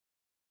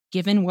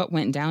 Given what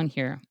went down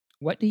here,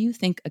 what do you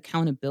think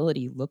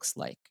accountability looks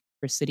like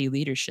for city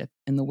leadership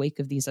in the wake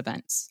of these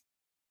events?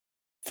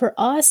 For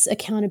us,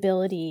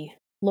 accountability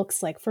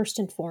looks like, first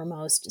and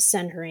foremost,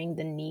 centering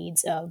the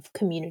needs of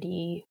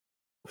community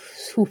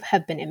who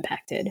have been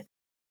impacted.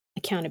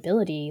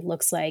 Accountability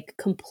looks like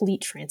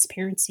complete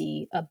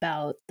transparency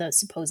about the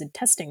supposed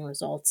testing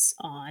results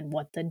on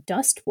what the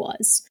dust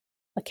was.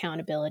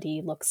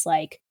 Accountability looks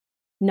like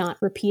not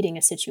repeating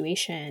a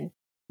situation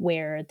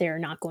where they're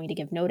not going to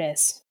give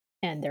notice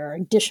and there are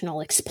additional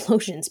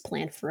explosions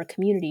planned for a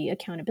community.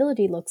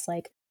 Accountability looks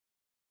like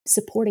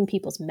supporting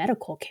people's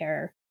medical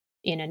care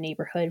in a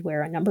neighborhood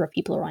where a number of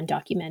people are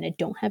undocumented,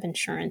 don't have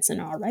insurance, and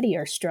already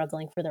are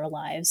struggling for their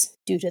lives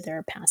due to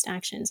their past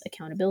actions.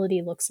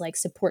 Accountability looks like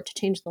support to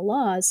change the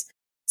laws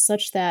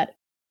such that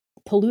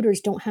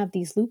polluters don't have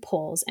these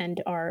loopholes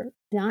and are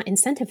not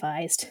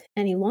incentivized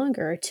any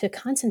longer to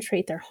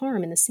concentrate their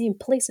harm in the same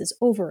places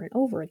over and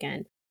over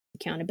again.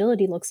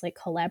 Accountability looks like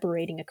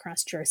collaborating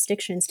across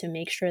jurisdictions to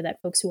make sure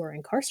that folks who are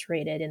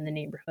incarcerated in the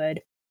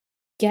neighborhood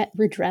get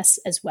redress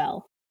as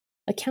well.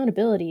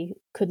 Accountability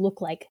could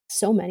look like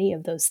so many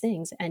of those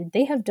things, and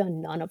they have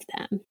done none of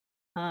them.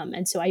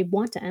 And so I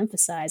want to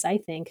emphasize, I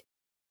think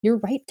you're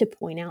right to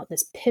point out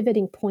this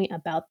pivoting point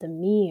about the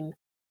meme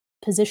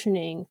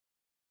positioning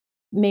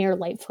Mayor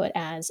Lightfoot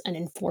as an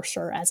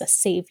enforcer, as a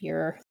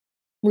savior,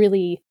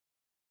 really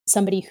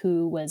somebody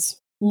who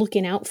was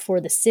looking out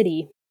for the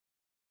city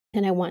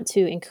And I want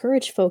to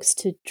encourage folks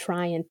to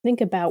try and think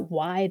about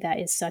why that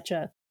is such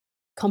a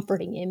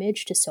comforting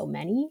image to so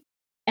many,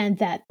 and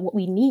that what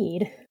we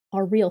need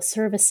are real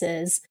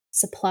services,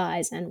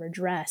 supplies, and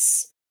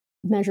redress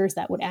measures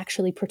that would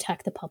actually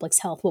protect the public's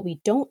health. What we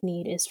don't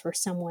need is for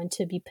someone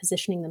to be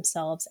positioning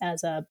themselves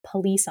as a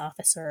police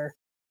officer,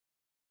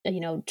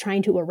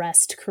 trying to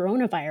arrest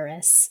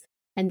coronavirus,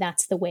 and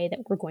that's the way that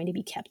we're going to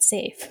be kept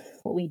safe.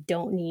 What we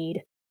don't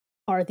need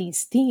are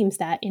these themes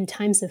that in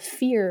times of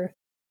fear,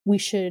 we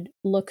should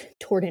look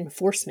toward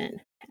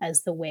enforcement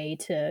as the way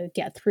to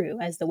get through,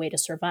 as the way to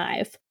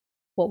survive.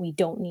 What we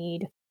don't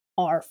need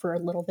are for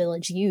Little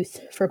Village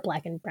youth, for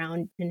Black and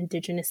Brown and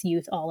Indigenous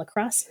youth all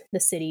across the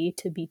city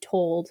to be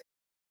told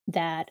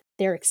that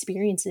their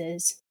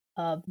experiences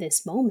of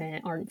this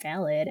moment aren't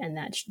valid and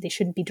that they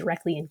shouldn't be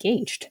directly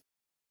engaged,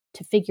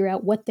 to figure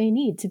out what they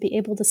need to be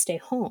able to stay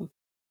home.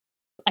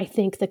 I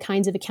think the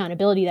kinds of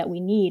accountability that we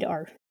need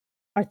are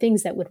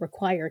things that would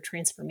require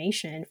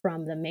transformation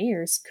from the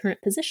mayor's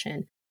current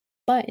position.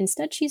 But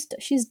instead,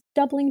 she's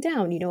doubling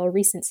down. A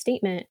recent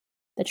statement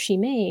that she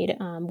made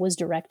was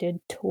directed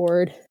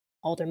toward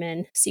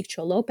Alderman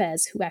Sixto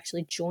Lopez, who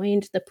actually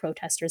joined the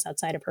protesters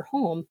outside of her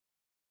home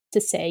to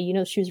say,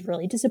 she was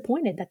really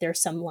disappointed that there are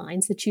some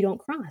lines that you don't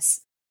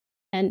cross.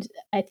 And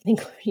I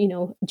think,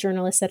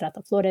 journalist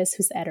Serrato Flores,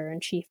 who's the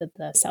editor-in-chief of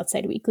the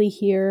Southside Weekly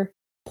here,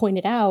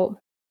 pointed out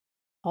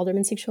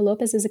Alderman Sixto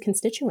Lopez is a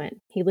constituent.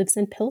 He lives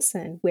in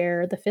Pilsen,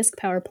 where the Fisk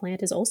power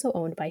plant is also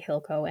owned by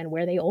Hilco and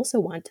where they also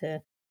want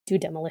to do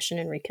demolition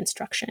and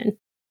reconstruction.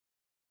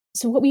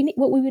 So what we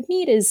would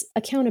need is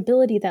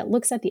accountability that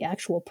looks at the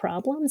actual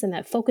problems and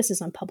that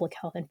focuses on public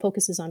health and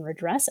focuses on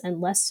redress,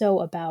 and less so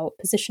about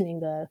positioning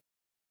the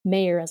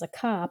mayor as a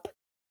cop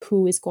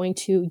who is going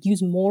to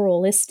use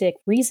moralistic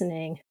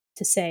reasoning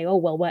to say, oh,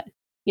 well, what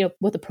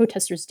the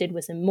protesters did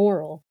was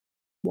immoral.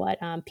 What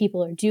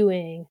people are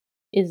doing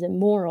is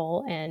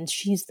immoral, and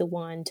she's the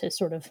one to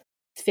sort of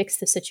fix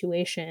the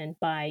situation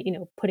by,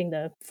 putting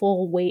the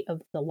full weight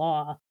of the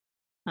law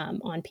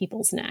on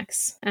people's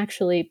necks.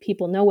 Actually,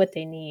 people know what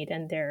they need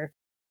and they're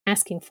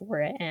asking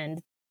for it. And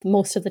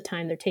most of the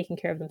time they're taking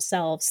care of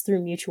themselves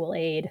through mutual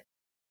aid,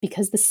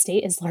 because the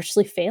state is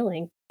largely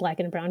failing Black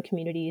and Brown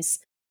communities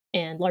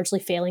and largely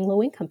failing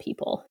low-income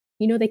people.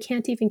 They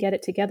can't even get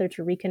it together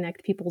to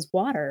reconnect people's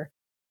water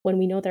when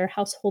we know there are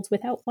households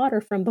without water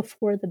from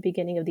before the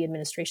beginning of the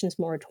administration's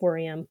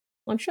moratorium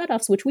on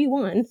shutoffs, which we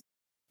won.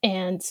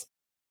 And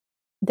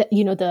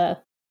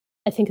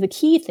I think the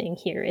key thing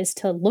here is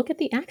to look at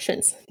the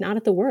actions, not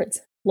at the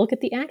words. Look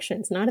at the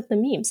actions, not at the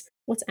memes.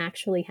 What's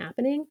actually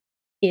happening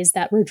is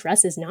that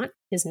redress is not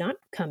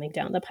coming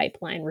down the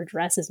pipeline.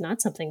 Redress is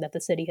not something that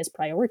the city has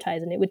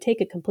prioritized, and it would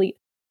take a complete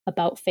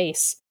about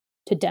face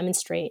to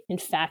demonstrate, in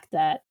fact,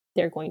 that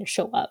they're going to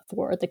show up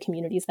for the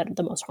communities that are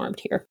the most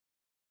harmed here.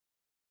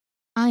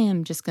 I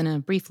am just going to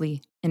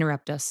briefly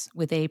interrupt us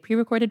with a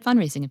pre-recorded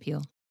fundraising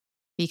appeal,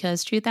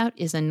 because Truth Out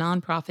is a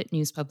nonprofit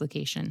news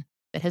publication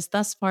that has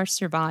thus far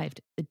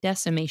survived the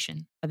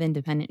decimation of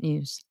independent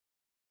news.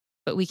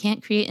 But we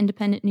can't create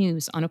independent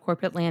news on a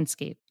corporate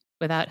landscape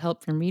without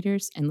help from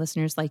readers and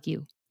listeners like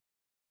you.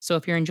 So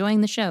if you're enjoying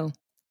the show,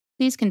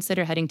 please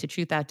consider heading to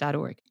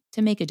truthout.org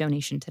to make a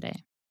donation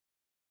today.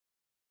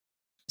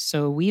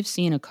 So we've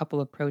seen a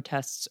couple of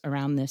protests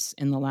around this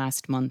in the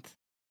last month.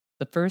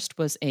 The first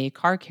was a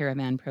car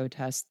caravan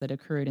protest that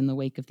occurred in the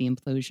wake of the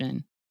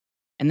implosion.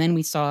 And then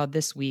we saw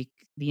this week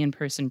the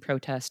in-person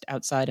protest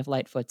outside of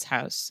Lightfoot's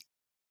house.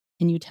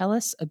 Can you tell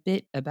us a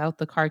bit about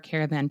the car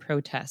caravan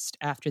protest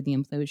after the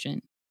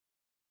implosion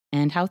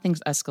and how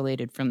things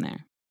escalated from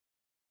there?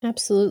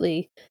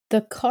 Absolutely.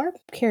 The car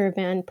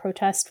caravan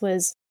protest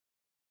was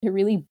a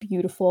really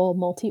beautiful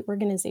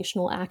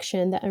multi-organizational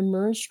action that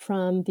emerged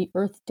from the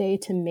Earth Day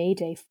to May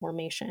Day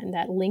formation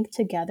that linked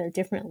together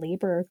different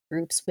labor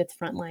groups with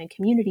frontline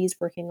communities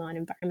working on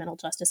environmental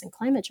justice and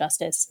climate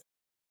justice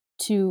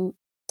to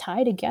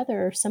tie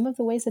together some of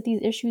the ways that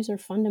these issues are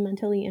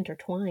fundamentally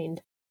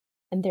intertwined.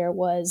 And there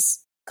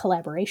was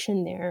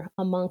collaboration there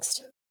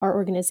amongst our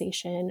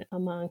organization,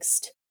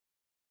 amongst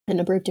a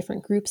number of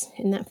different groups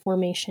in that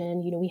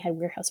formation. We had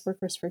Warehouse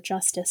Workers for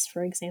Justice,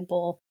 for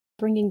example,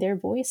 bringing their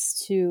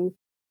voice to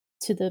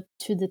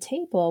the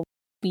table.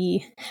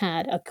 We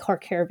had a car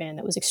caravan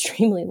that was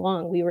extremely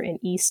long. We were in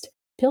East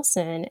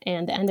Pilsen,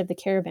 and the end of the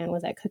caravan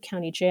was at Cook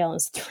County Jail. It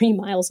was 3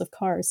 miles of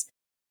cars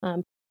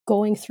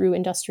going through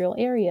industrial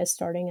areas,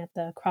 starting at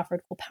the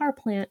Crawford Coal Power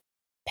Plant,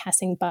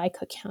 passing by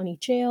Cook County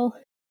Jail,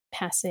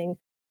 passing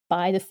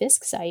by the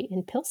Fisk site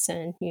in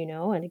Pilsen,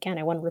 and again,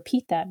 I want to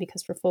repeat that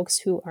because for folks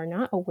who are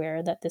not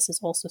aware that this is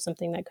also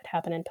something that could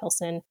happen in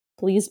Pilsen,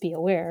 please be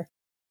aware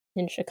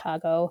in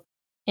Chicago.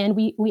 And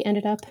we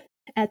ended up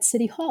at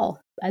City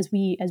Hall. As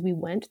we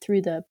went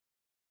through the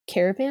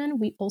caravan,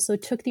 we also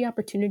took the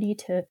opportunity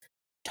to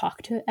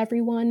talk to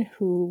everyone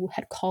who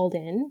had called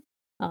in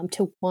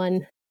to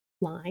one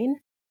line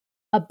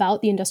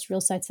about the industrial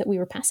sites that we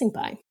were passing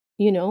by,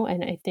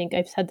 and I think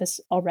I've said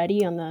this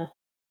already on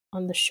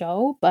the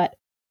show, but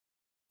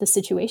the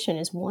situation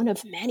is one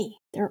of many.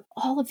 There are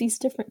all of these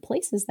different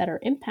places that are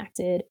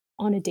impacted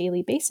on a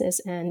daily basis.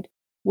 And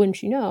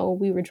wouldn't you know,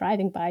 we were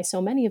driving by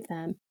so many of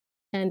them.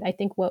 And I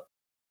think what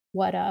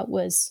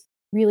was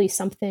really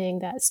something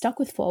that stuck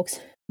with folks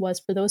was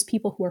for those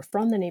people who are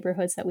from the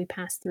neighborhoods that we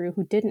passed through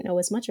who didn't know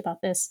as much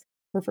about this,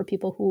 or for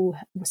people who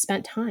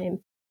spent time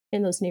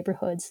in those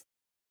neighborhoods,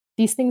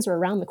 these things are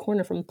around the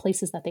corner from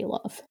places that they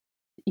love.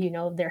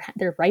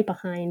 They're right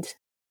behind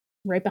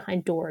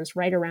doors,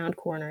 right around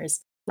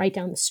corners, right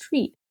down the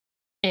street.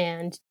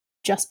 And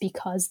just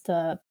because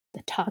the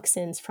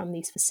toxins from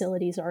these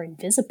facilities are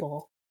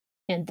invisible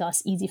and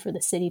thus easy for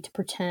the city to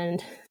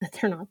pretend that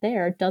they're not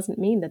there, doesn't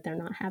mean that they're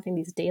not having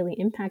these daily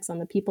impacts on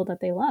the people that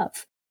they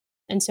love.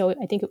 And so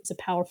I think it was a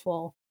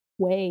powerful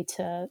way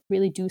to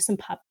really do some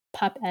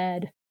pop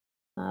ed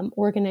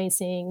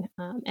organizing,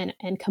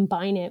 and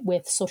combine it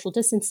with social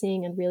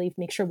distancing and really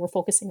make sure we're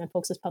focusing on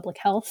folks' public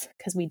health,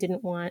 because we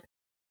didn't want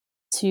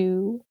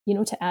to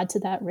add to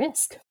that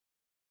risk.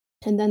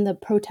 And then the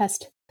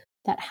protest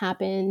that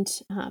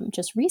happened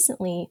just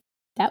recently,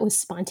 that was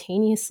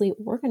spontaneously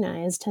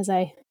organized, as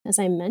I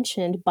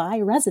mentioned, by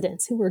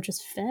residents who were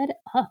just fed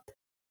up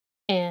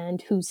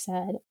and who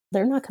said,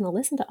 they're not going to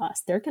listen to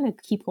us. They're going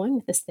to keep going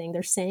with this thing.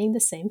 They're saying the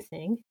same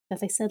thing that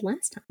they said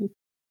last time.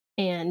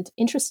 And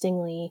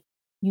interestingly,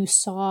 you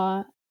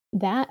saw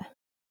that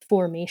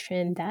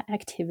formation, that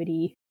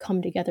activity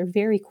come together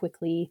very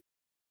quickly,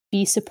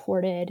 be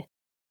supported,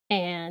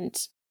 and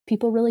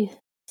people really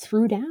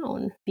threw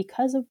down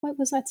because of what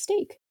was at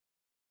stake.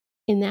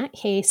 In that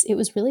case, it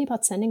was really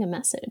about sending a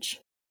message.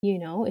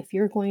 If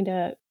you're going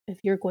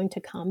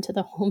to come to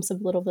the homes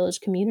of Little Village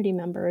community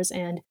members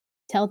and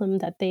tell them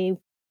that they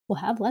will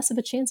have less of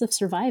a chance of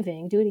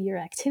surviving due to your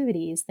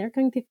activities, they're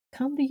going to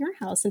come to your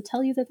house and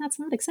tell you that that's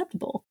not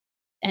acceptable.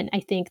 And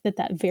I think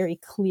that very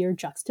clear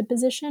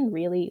juxtaposition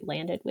really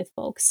landed with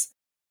folks,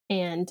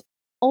 and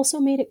also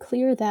made it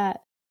clear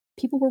that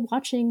people were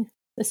watching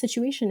the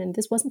situation, and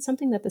this wasn't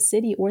something that the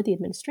city or the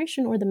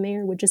administration or the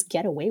mayor would just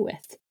get away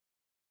with.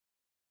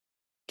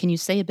 Can you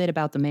say a bit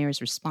about the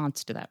mayor's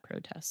response to that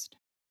protest?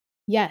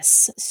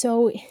 Yes.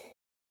 So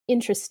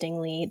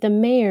interestingly, the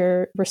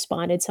mayor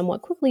responded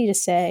somewhat quickly to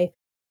say,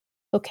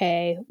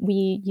 okay,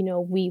 we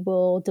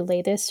will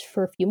delay this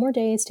for a few more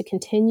days to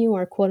continue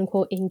our quote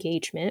unquote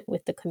engagement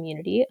with the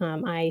community.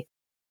 I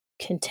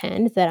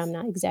contend that I'm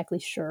not exactly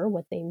sure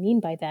what they mean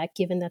by that,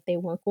 given that they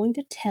weren't going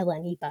to tell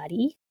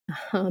anybody.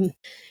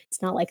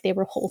 It's not like they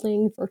were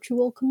holding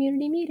virtual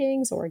community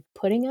meetings or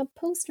putting up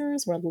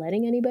posters or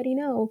letting anybody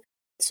know.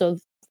 So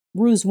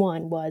ruse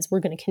one was,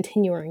 we're going to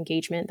continue our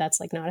engagement. That's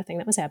like not a thing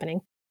that was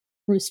happening.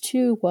 Ruse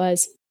two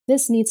was,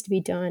 this needs to be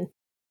done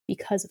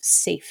because of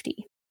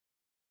safety.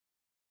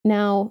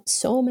 Now,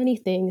 so many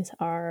things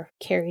are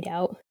carried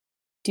out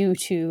due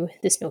to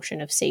this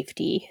notion of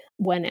safety,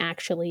 when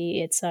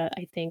actually it's,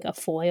 I think, a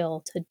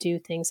foil to do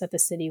things that the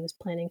city was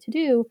planning to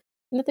do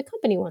and that the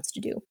company wants to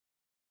do.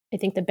 I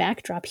think the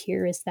backdrop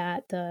here is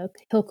that the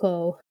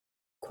Hilco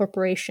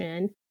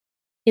Corporation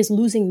is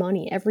losing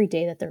money every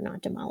day that they're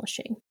not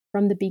demolishing.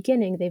 From the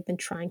beginning, they've been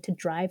trying to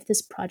drive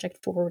this project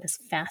forward as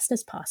fast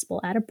as possible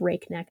at a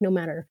breakneck, no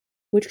matter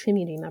which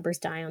community members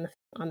die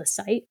on the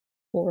site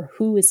or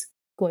who is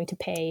going to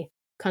pay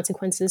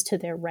consequences to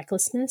their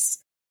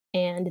recklessness.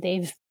 And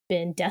they've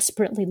been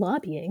desperately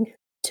lobbying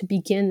to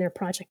begin their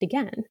project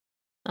again,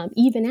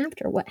 even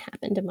after what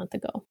happened a month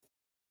ago.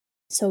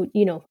 So,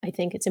 I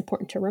think it's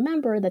important to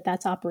remember that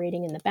that's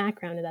operating in the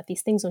background and that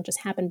these things don't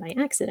just happen by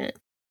accident.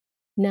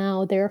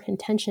 Now, their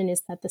contention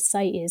is that the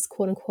site is,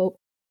 quote unquote,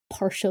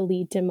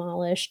 partially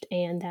demolished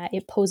and that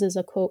it poses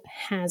a, quote,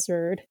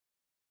 hazard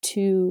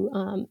to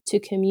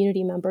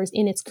community members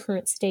in its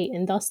current state,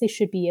 and thus they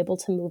should be able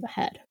to move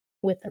ahead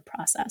with their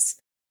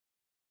process.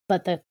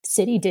 But the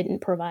city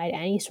didn't provide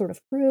any sort of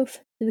proof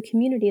to the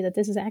community that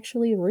this is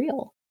actually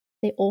real.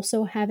 They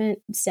also haven't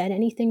said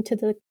anything to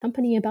the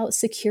company about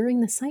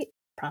securing the site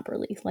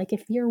properly. Like,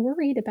 if you're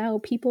worried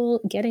about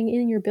people getting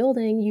in your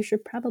building, you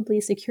should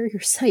probably secure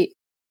your site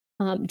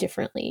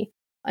differently.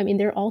 I mean,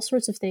 there are all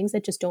sorts of things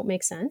that just don't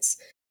make sense.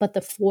 But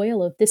the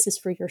foil of this is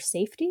for your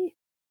safety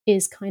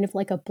is kind of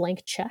like a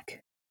blank check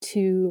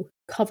to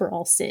cover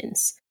all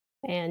sins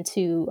and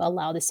to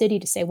allow the city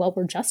to say, well,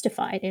 we're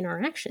justified in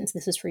our actions.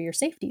 This is for your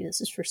safety. This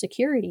is for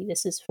security.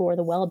 This is for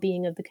the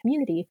well-being of the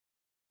community.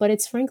 But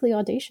it's frankly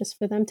audacious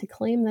for them to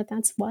claim that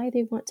that's why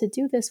they want to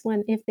do this,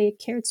 when if they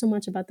cared so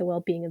much about the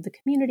well-being of the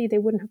community, they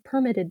wouldn't have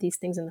permitted these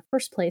things in the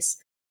first place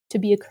to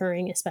be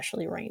occurring,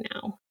 especially right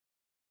now.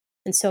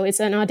 And so it's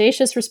an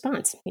audacious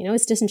response.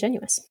 It's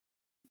disingenuous.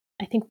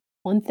 I think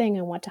one thing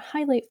I want to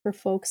highlight for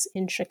folks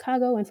in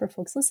Chicago and for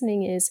folks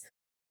listening is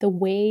the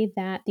way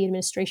that the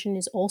administration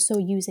is also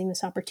using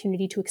this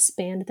opportunity to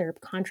expand their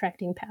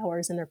contracting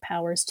powers and their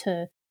powers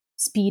to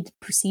speed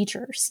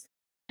procedures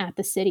at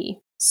the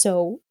city.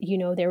 So,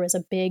 there was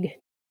a big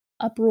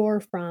uproar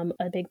from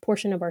a big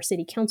portion of our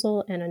city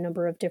council and a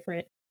number of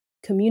different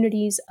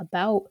communities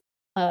about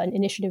an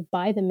initiative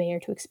by the mayor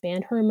to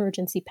expand her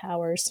emergency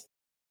powers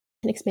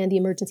and expand the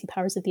emergency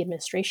powers of the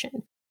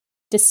administration.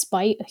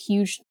 despite a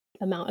huge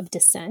amount of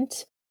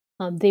dissent,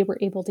 they were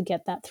able to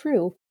get that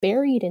through.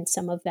 Buried in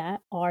some of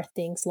that are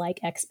things like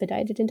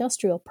expedited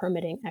industrial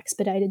permitting,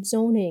 expedited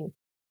zoning,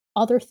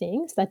 other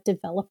things that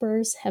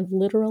developers have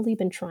literally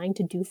been trying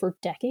to do for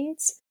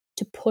decades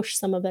to push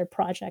some of their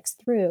projects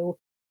through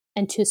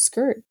and to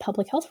skirt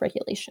public health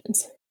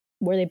regulations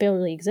where they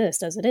barely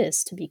exist as it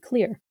is, to be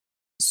clear.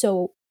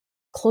 So,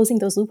 closing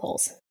those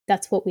loopholes,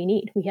 that's what we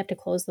need. We have to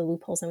close the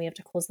loopholes and we have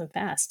to close them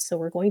fast. So,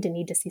 we're going to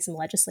need to see some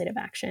legislative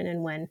action.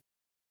 And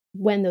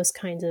when those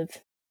kinds of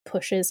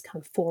pushes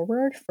come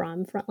forward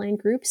from frontline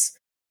groups,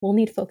 we'll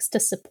need folks to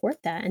support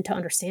that and to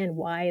understand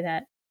why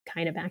that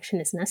kind of action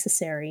is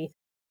necessary.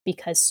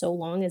 Because so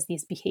long as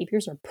these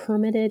behaviors are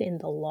permitted in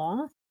the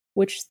law,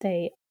 which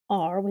they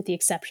are, with the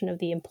exception of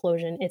the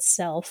implosion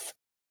itself,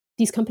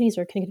 these companies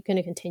are going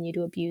to continue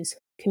to abuse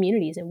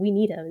communities, and we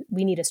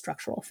need a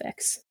structural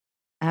fix.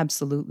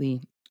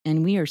 Absolutely.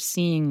 And we are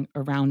seeing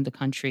around the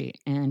country,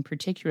 and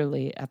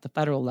particularly at the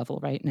federal level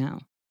right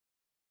now,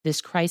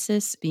 this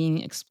crisis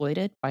being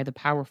exploited by the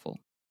powerful,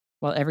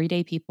 while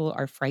everyday people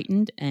are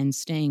frightened and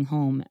staying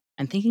home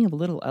and thinking of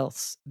little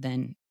else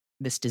than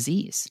this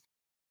disease.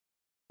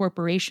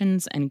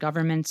 Corporations and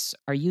governments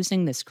are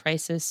using this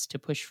crisis to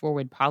push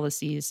forward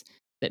policies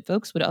that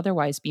folks would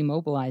otherwise be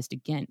mobilized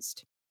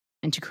against,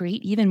 and to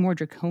create even more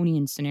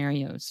draconian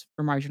scenarios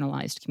for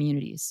marginalized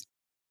communities.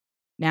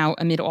 Now,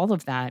 amid all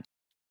of that,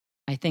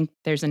 I think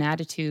there's an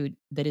attitude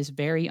that is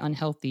very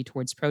unhealthy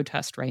towards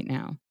protest right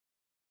now.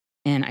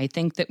 And I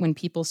think that when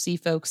people see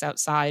folks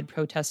outside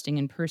protesting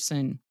in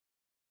person,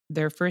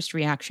 their first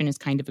reaction is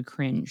kind of a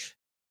cringe,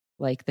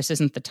 like, this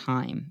isn't the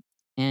time.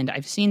 And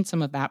I've seen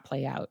some of that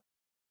play out.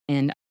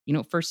 And,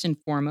 first and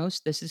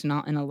foremost, this is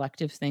not an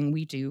elective thing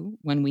we do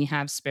when we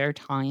have spare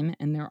time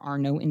and there are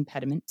no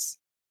impediments.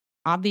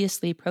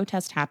 Obviously,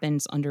 protest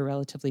happens under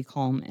relatively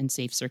calm and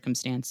safe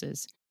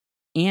circumstances,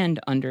 and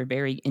under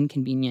very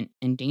inconvenient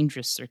and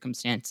dangerous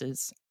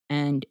circumstances,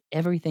 and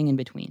everything in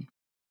between.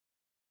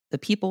 The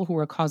people who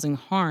are causing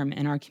harm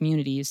in our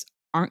communities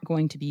aren't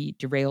going to be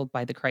derailed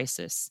by the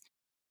crisis.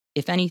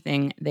 If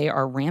anything, they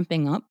are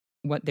ramping up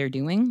what they're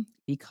doing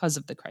because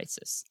of the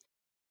crisis.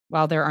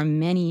 While there are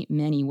many,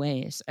 many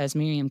ways, as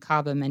Miriam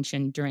Kaba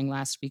mentioned during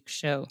last week's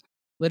show,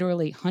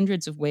 literally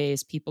hundreds of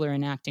ways people are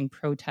enacting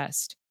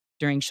protest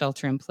during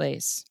shelter in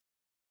place,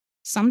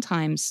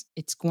 sometimes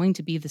it's going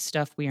to be the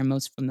stuff we are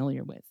most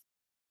familiar with.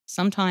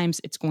 Sometimes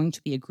it's going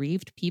to be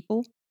aggrieved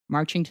people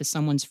marching to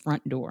someone's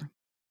front door.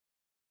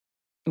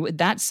 With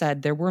that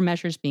said, there were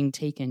measures being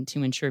taken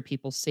to ensure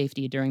people's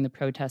safety during the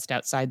protest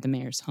outside the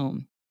mayor's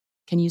home.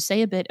 Can you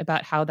say a bit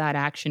about how that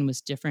action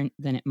was different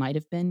than it might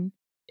have been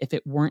if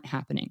it weren't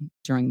happening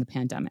during the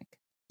pandemic?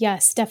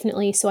 Yes,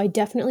 definitely. So I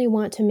definitely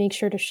want to make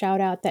sure to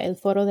shout out the El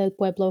Foro del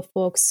Pueblo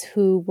folks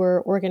who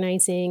were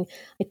organizing.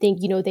 I think,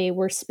 they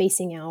were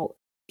spacing out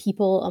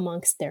people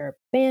amongst their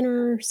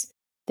banners.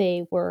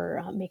 They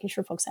were making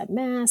sure folks had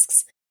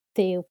masks.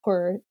 They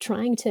were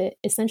trying to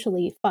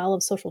essentially follow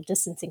social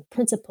distancing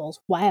principles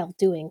while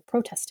doing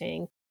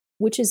protesting,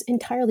 which is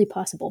entirely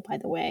possible, by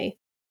the way.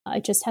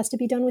 It just has to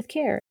be done with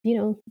care.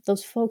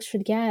 Those folks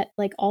should get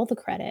like all the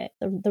credit.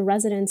 The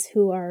residents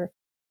who are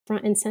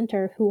front and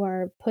center, who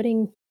are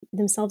putting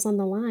themselves on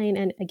the line.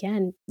 And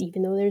again,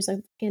 even though there's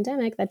a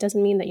pandemic, that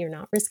doesn't mean that you're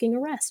not risking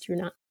arrest. You're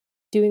not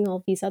doing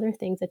all these other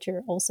things that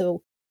you're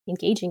also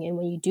engaging in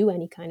when you do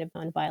any kind of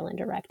nonviolent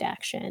direct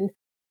action.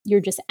 You're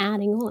just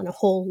adding on a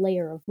whole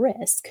layer of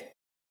risk.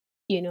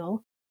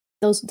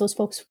 Those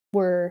folks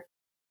were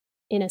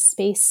in a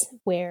space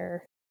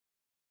where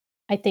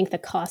I think the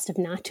cost of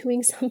not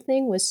doing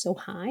something was so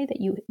high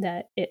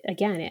that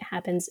it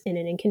happens in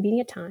an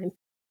inconvenient time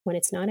when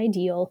it's not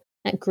ideal,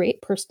 at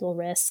great personal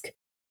risk,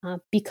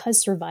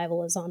 because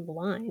survival is on the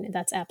line.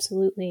 That's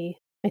absolutely,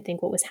 I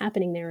think, what was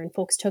happening there. And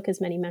folks took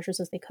as many measures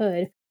as they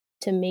could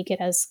to make it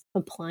as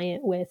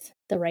compliant with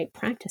the right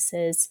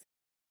practices.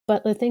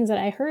 But the things that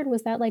I heard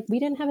was that, like, we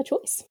didn't have a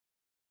choice.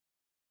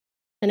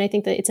 And I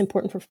think that it's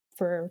important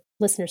for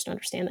listeners to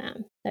understand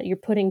that you're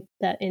putting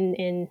that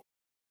in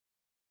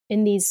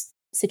these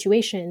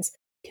situations,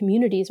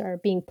 communities are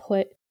being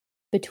put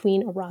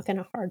between a rock and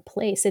a hard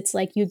place. It's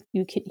like you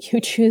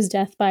choose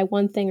death by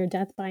one thing or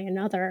death by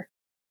another.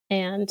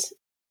 And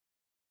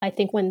I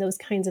think when those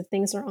kinds of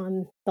things are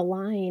on the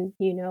line,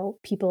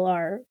 people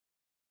are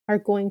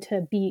going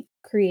to be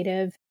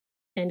creative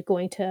and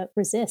going to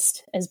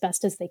resist as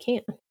best as they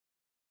can.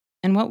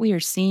 And what we are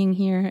seeing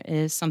here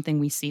is something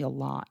we see a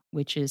lot,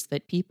 which is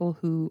that people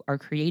who are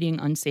creating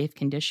unsafe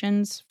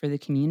conditions for the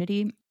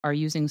community are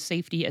using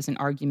safety as an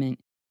argument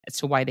as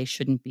to why they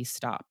shouldn't be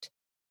stopped.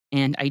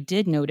 And I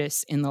did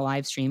notice in the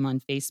live stream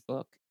on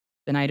Facebook,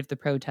 the night of the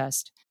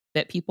protest,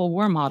 that people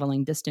were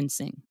modeling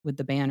distancing with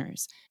the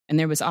banners. And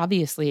there was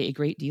obviously a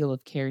great deal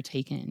of care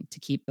taken to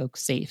keep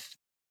folks safe.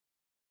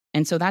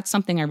 And so that's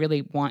something I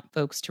really want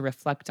folks to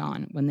reflect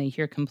on when they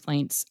hear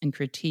complaints and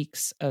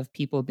critiques of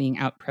people being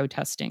out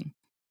protesting.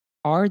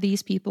 Are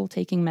these people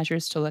taking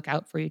measures to look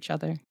out for each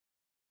other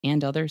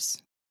and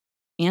others?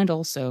 And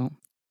also,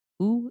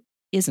 who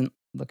isn't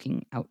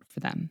looking out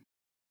for them?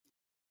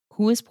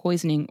 Who is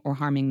poisoning or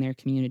harming their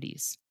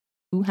communities?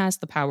 Who has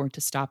the power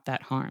to stop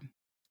that harm?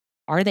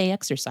 Are they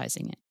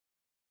exercising it?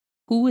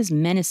 Who is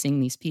menacing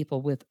these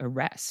people with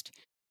arrest,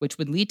 which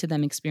would lead to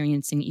them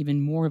experiencing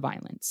even more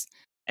violence?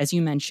 As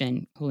you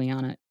mentioned,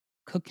 Juliana,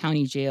 Cook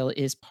County Jail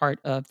is part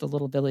of the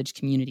Little Village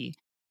community,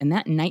 and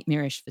that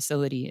nightmarish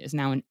facility is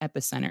now an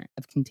epicenter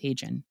of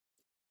contagion.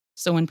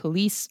 So when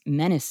police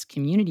menace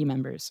community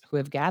members who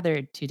have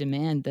gathered to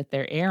demand that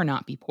their air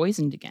not be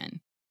poisoned again,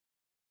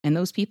 and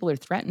those people are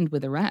threatened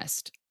with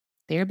arrest,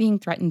 they are being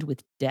threatened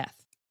with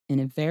death in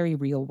a very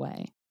real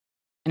way.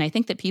 And I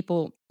think that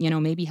people,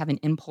 maybe have an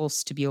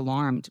impulse to be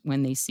alarmed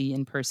when they see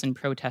in-person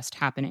protest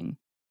happening.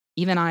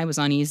 Even I was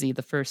uneasy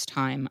the first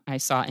time I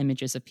saw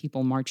images of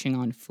people marching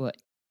on foot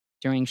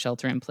during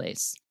shelter in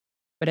place.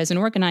 But as an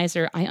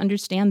organizer, I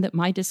understand that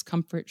my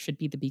discomfort should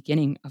be the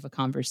beginning of a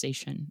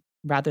conversation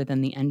rather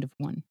than the end of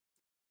one.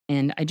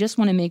 And I just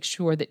want to make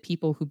sure that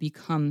people who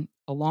become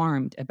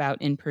alarmed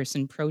about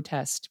in-person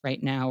protest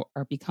right now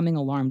are becoming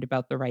alarmed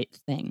about the right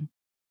thing.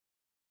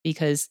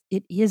 Because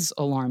it is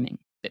alarming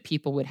that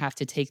people would have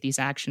to take these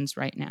actions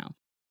right now.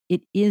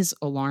 It is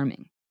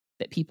alarming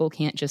that people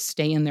can't just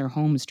stay in their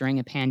homes during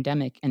a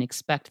pandemic and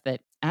expect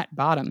that, at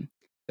bottom,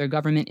 their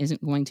government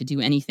isn't going to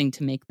do anything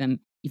to make them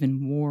even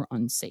more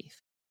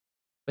unsafe.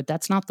 But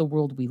that's not the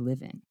world we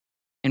live in.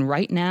 And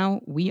right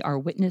now, we are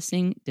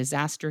witnessing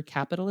disaster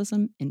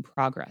capitalism in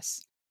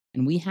progress.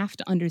 And we have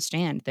to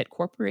understand that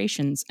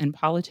corporations and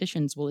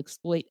politicians will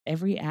exploit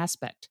every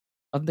aspect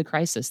of the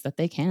crisis that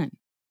they can.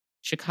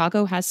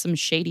 Chicago has some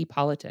shady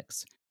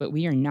politics, but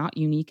we are not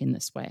unique in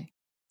this way.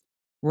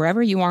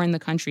 Wherever you are in the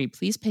country,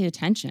 please pay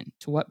attention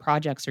to what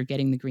projects are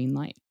getting the green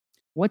light,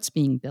 what's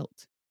being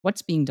built,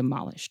 what's being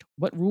demolished,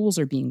 what rules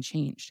are being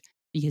changed,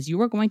 because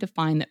you are going to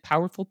find that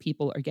powerful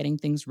people are getting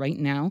things right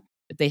now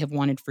that they have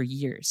wanted for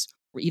years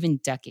or even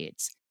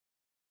decades.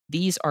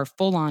 These are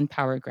full-on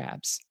power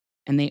grabs,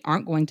 and they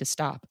aren't going to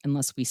stop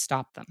unless we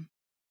stop them.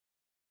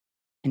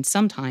 And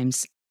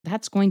sometimes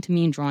that's going to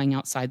mean drawing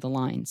outside the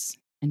lines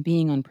and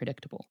being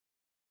unpredictable.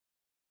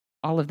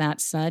 All of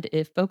that said,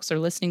 if folks are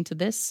listening to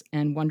this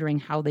and wondering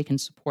how they can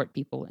support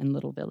people in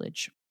Little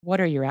Village, what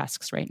are your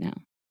asks right now?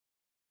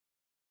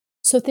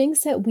 So,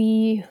 things that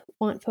we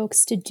want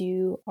folks to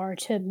do are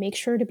to make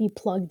sure to be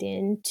plugged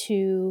in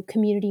to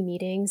community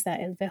meetings that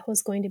El Vejo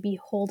is going to be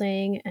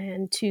holding,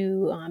 and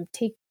to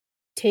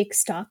take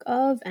stock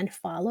of and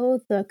follow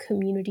the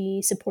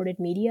community supported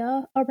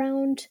media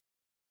around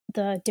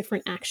the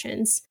different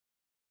actions.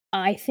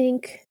 I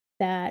think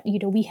that,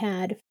 we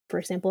had, for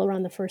example,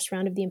 around the first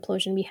round of the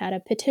implosion, we had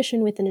a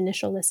petition with an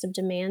initial list of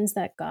demands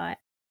that got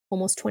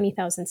almost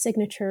 20,000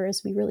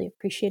 signatures. We really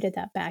appreciated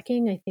that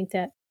backing. I think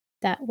that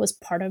that was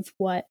part of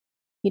what,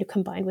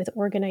 combined with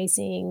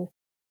organizing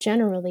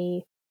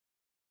generally,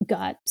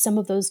 got some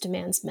of those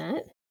demands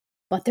met.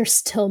 But there's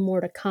still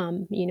more to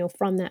come.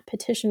 From that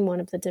petition, one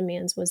of the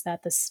demands was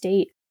that the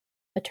state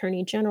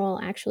attorney general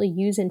actually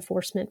use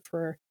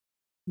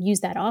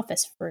that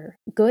office for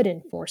good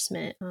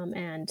enforcement,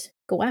 and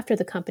go after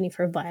the company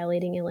for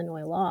violating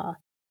Illinois law.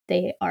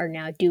 They are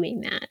now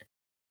doing that.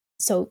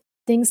 So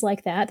things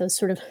like that, those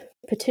sort of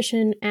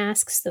petition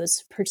asks,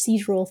 those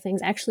procedural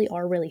things actually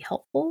are really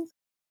helpful.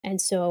 And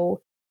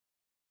so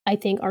I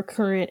think our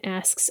current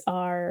asks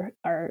are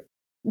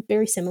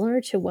very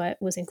similar to what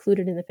was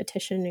included in the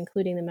petition,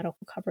 including the medical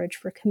coverage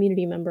for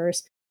community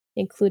members,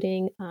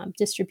 including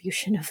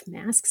distribution of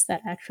masks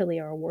that actually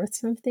are worth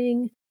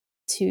something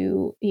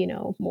to,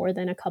 more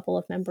than a couple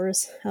of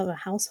members of a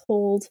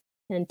household,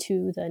 and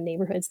to the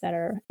neighborhoods that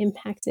are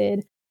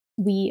impacted.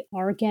 We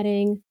are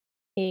getting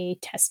a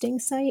testing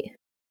site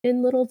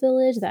in Little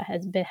Village that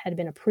had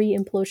been a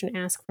pre-implosion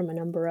ask from a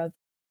number of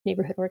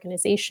neighborhood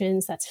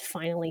organizations. That's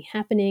finally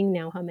happening.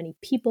 Now, how many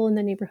people in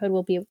the neighborhood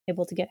will be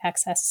able to get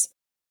access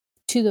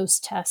to those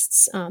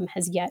tests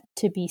has yet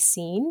to be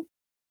seen.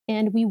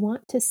 And we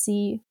want to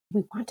see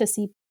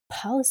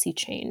policy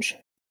change.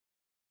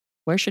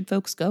 Where should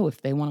folks go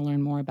if they want to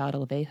learn more about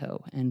El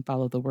Vejo and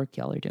follow the work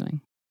y'all are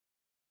doing?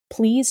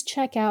 Please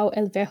check out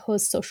El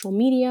Vejo's social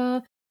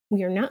media.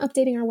 We are not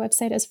updating our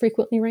website as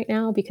frequently right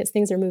now because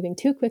things are moving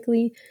too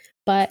quickly.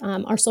 But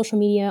our social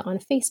media on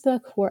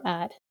Facebook, we're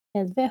at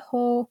El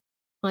Vejo.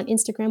 On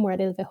Instagram, we're at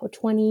El Vejo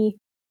 20.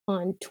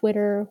 On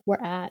Twitter,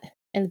 we're at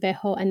El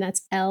Vejo, and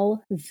that's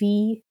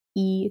LVEJO.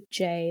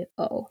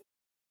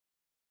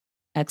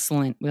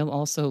 Excellent. We'll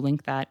also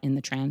link that in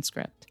the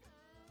transcript.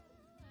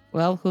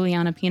 Well,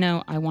 Juliana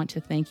Pino, I want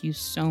to thank you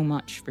so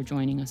much for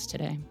joining us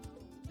today.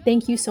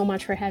 Thank you so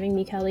much for having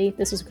me, Kelly.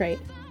 This was great.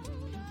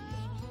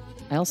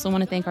 I also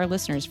want to thank our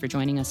listeners for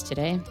joining us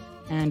today.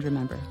 And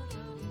remember,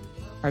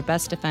 our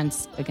best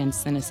defense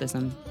against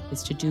cynicism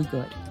is to do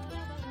good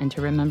and to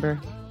remember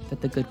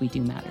that the good we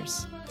do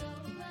matters.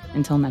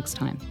 Until next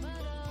time,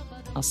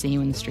 I'll see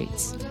you in the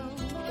streets.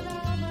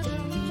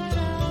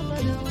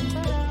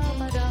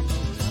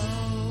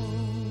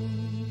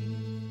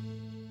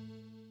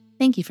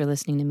 Thank you for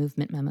listening to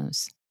Movement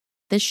Memos.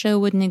 This show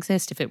wouldn't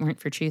exist if it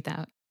weren't for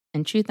Truthout,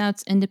 and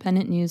Truthout's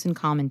independent news and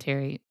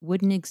commentary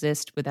wouldn't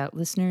exist without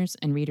listeners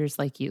and readers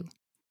like you.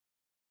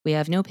 We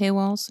have no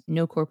paywalls,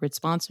 no corporate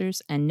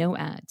sponsors, and no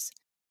ads,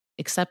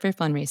 except for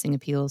fundraising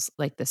appeals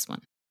like this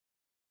one.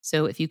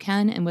 So if you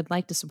can and would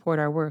like to support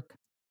our work,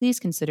 please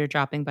consider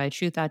dropping by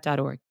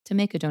truthout.org to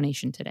make a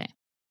donation today.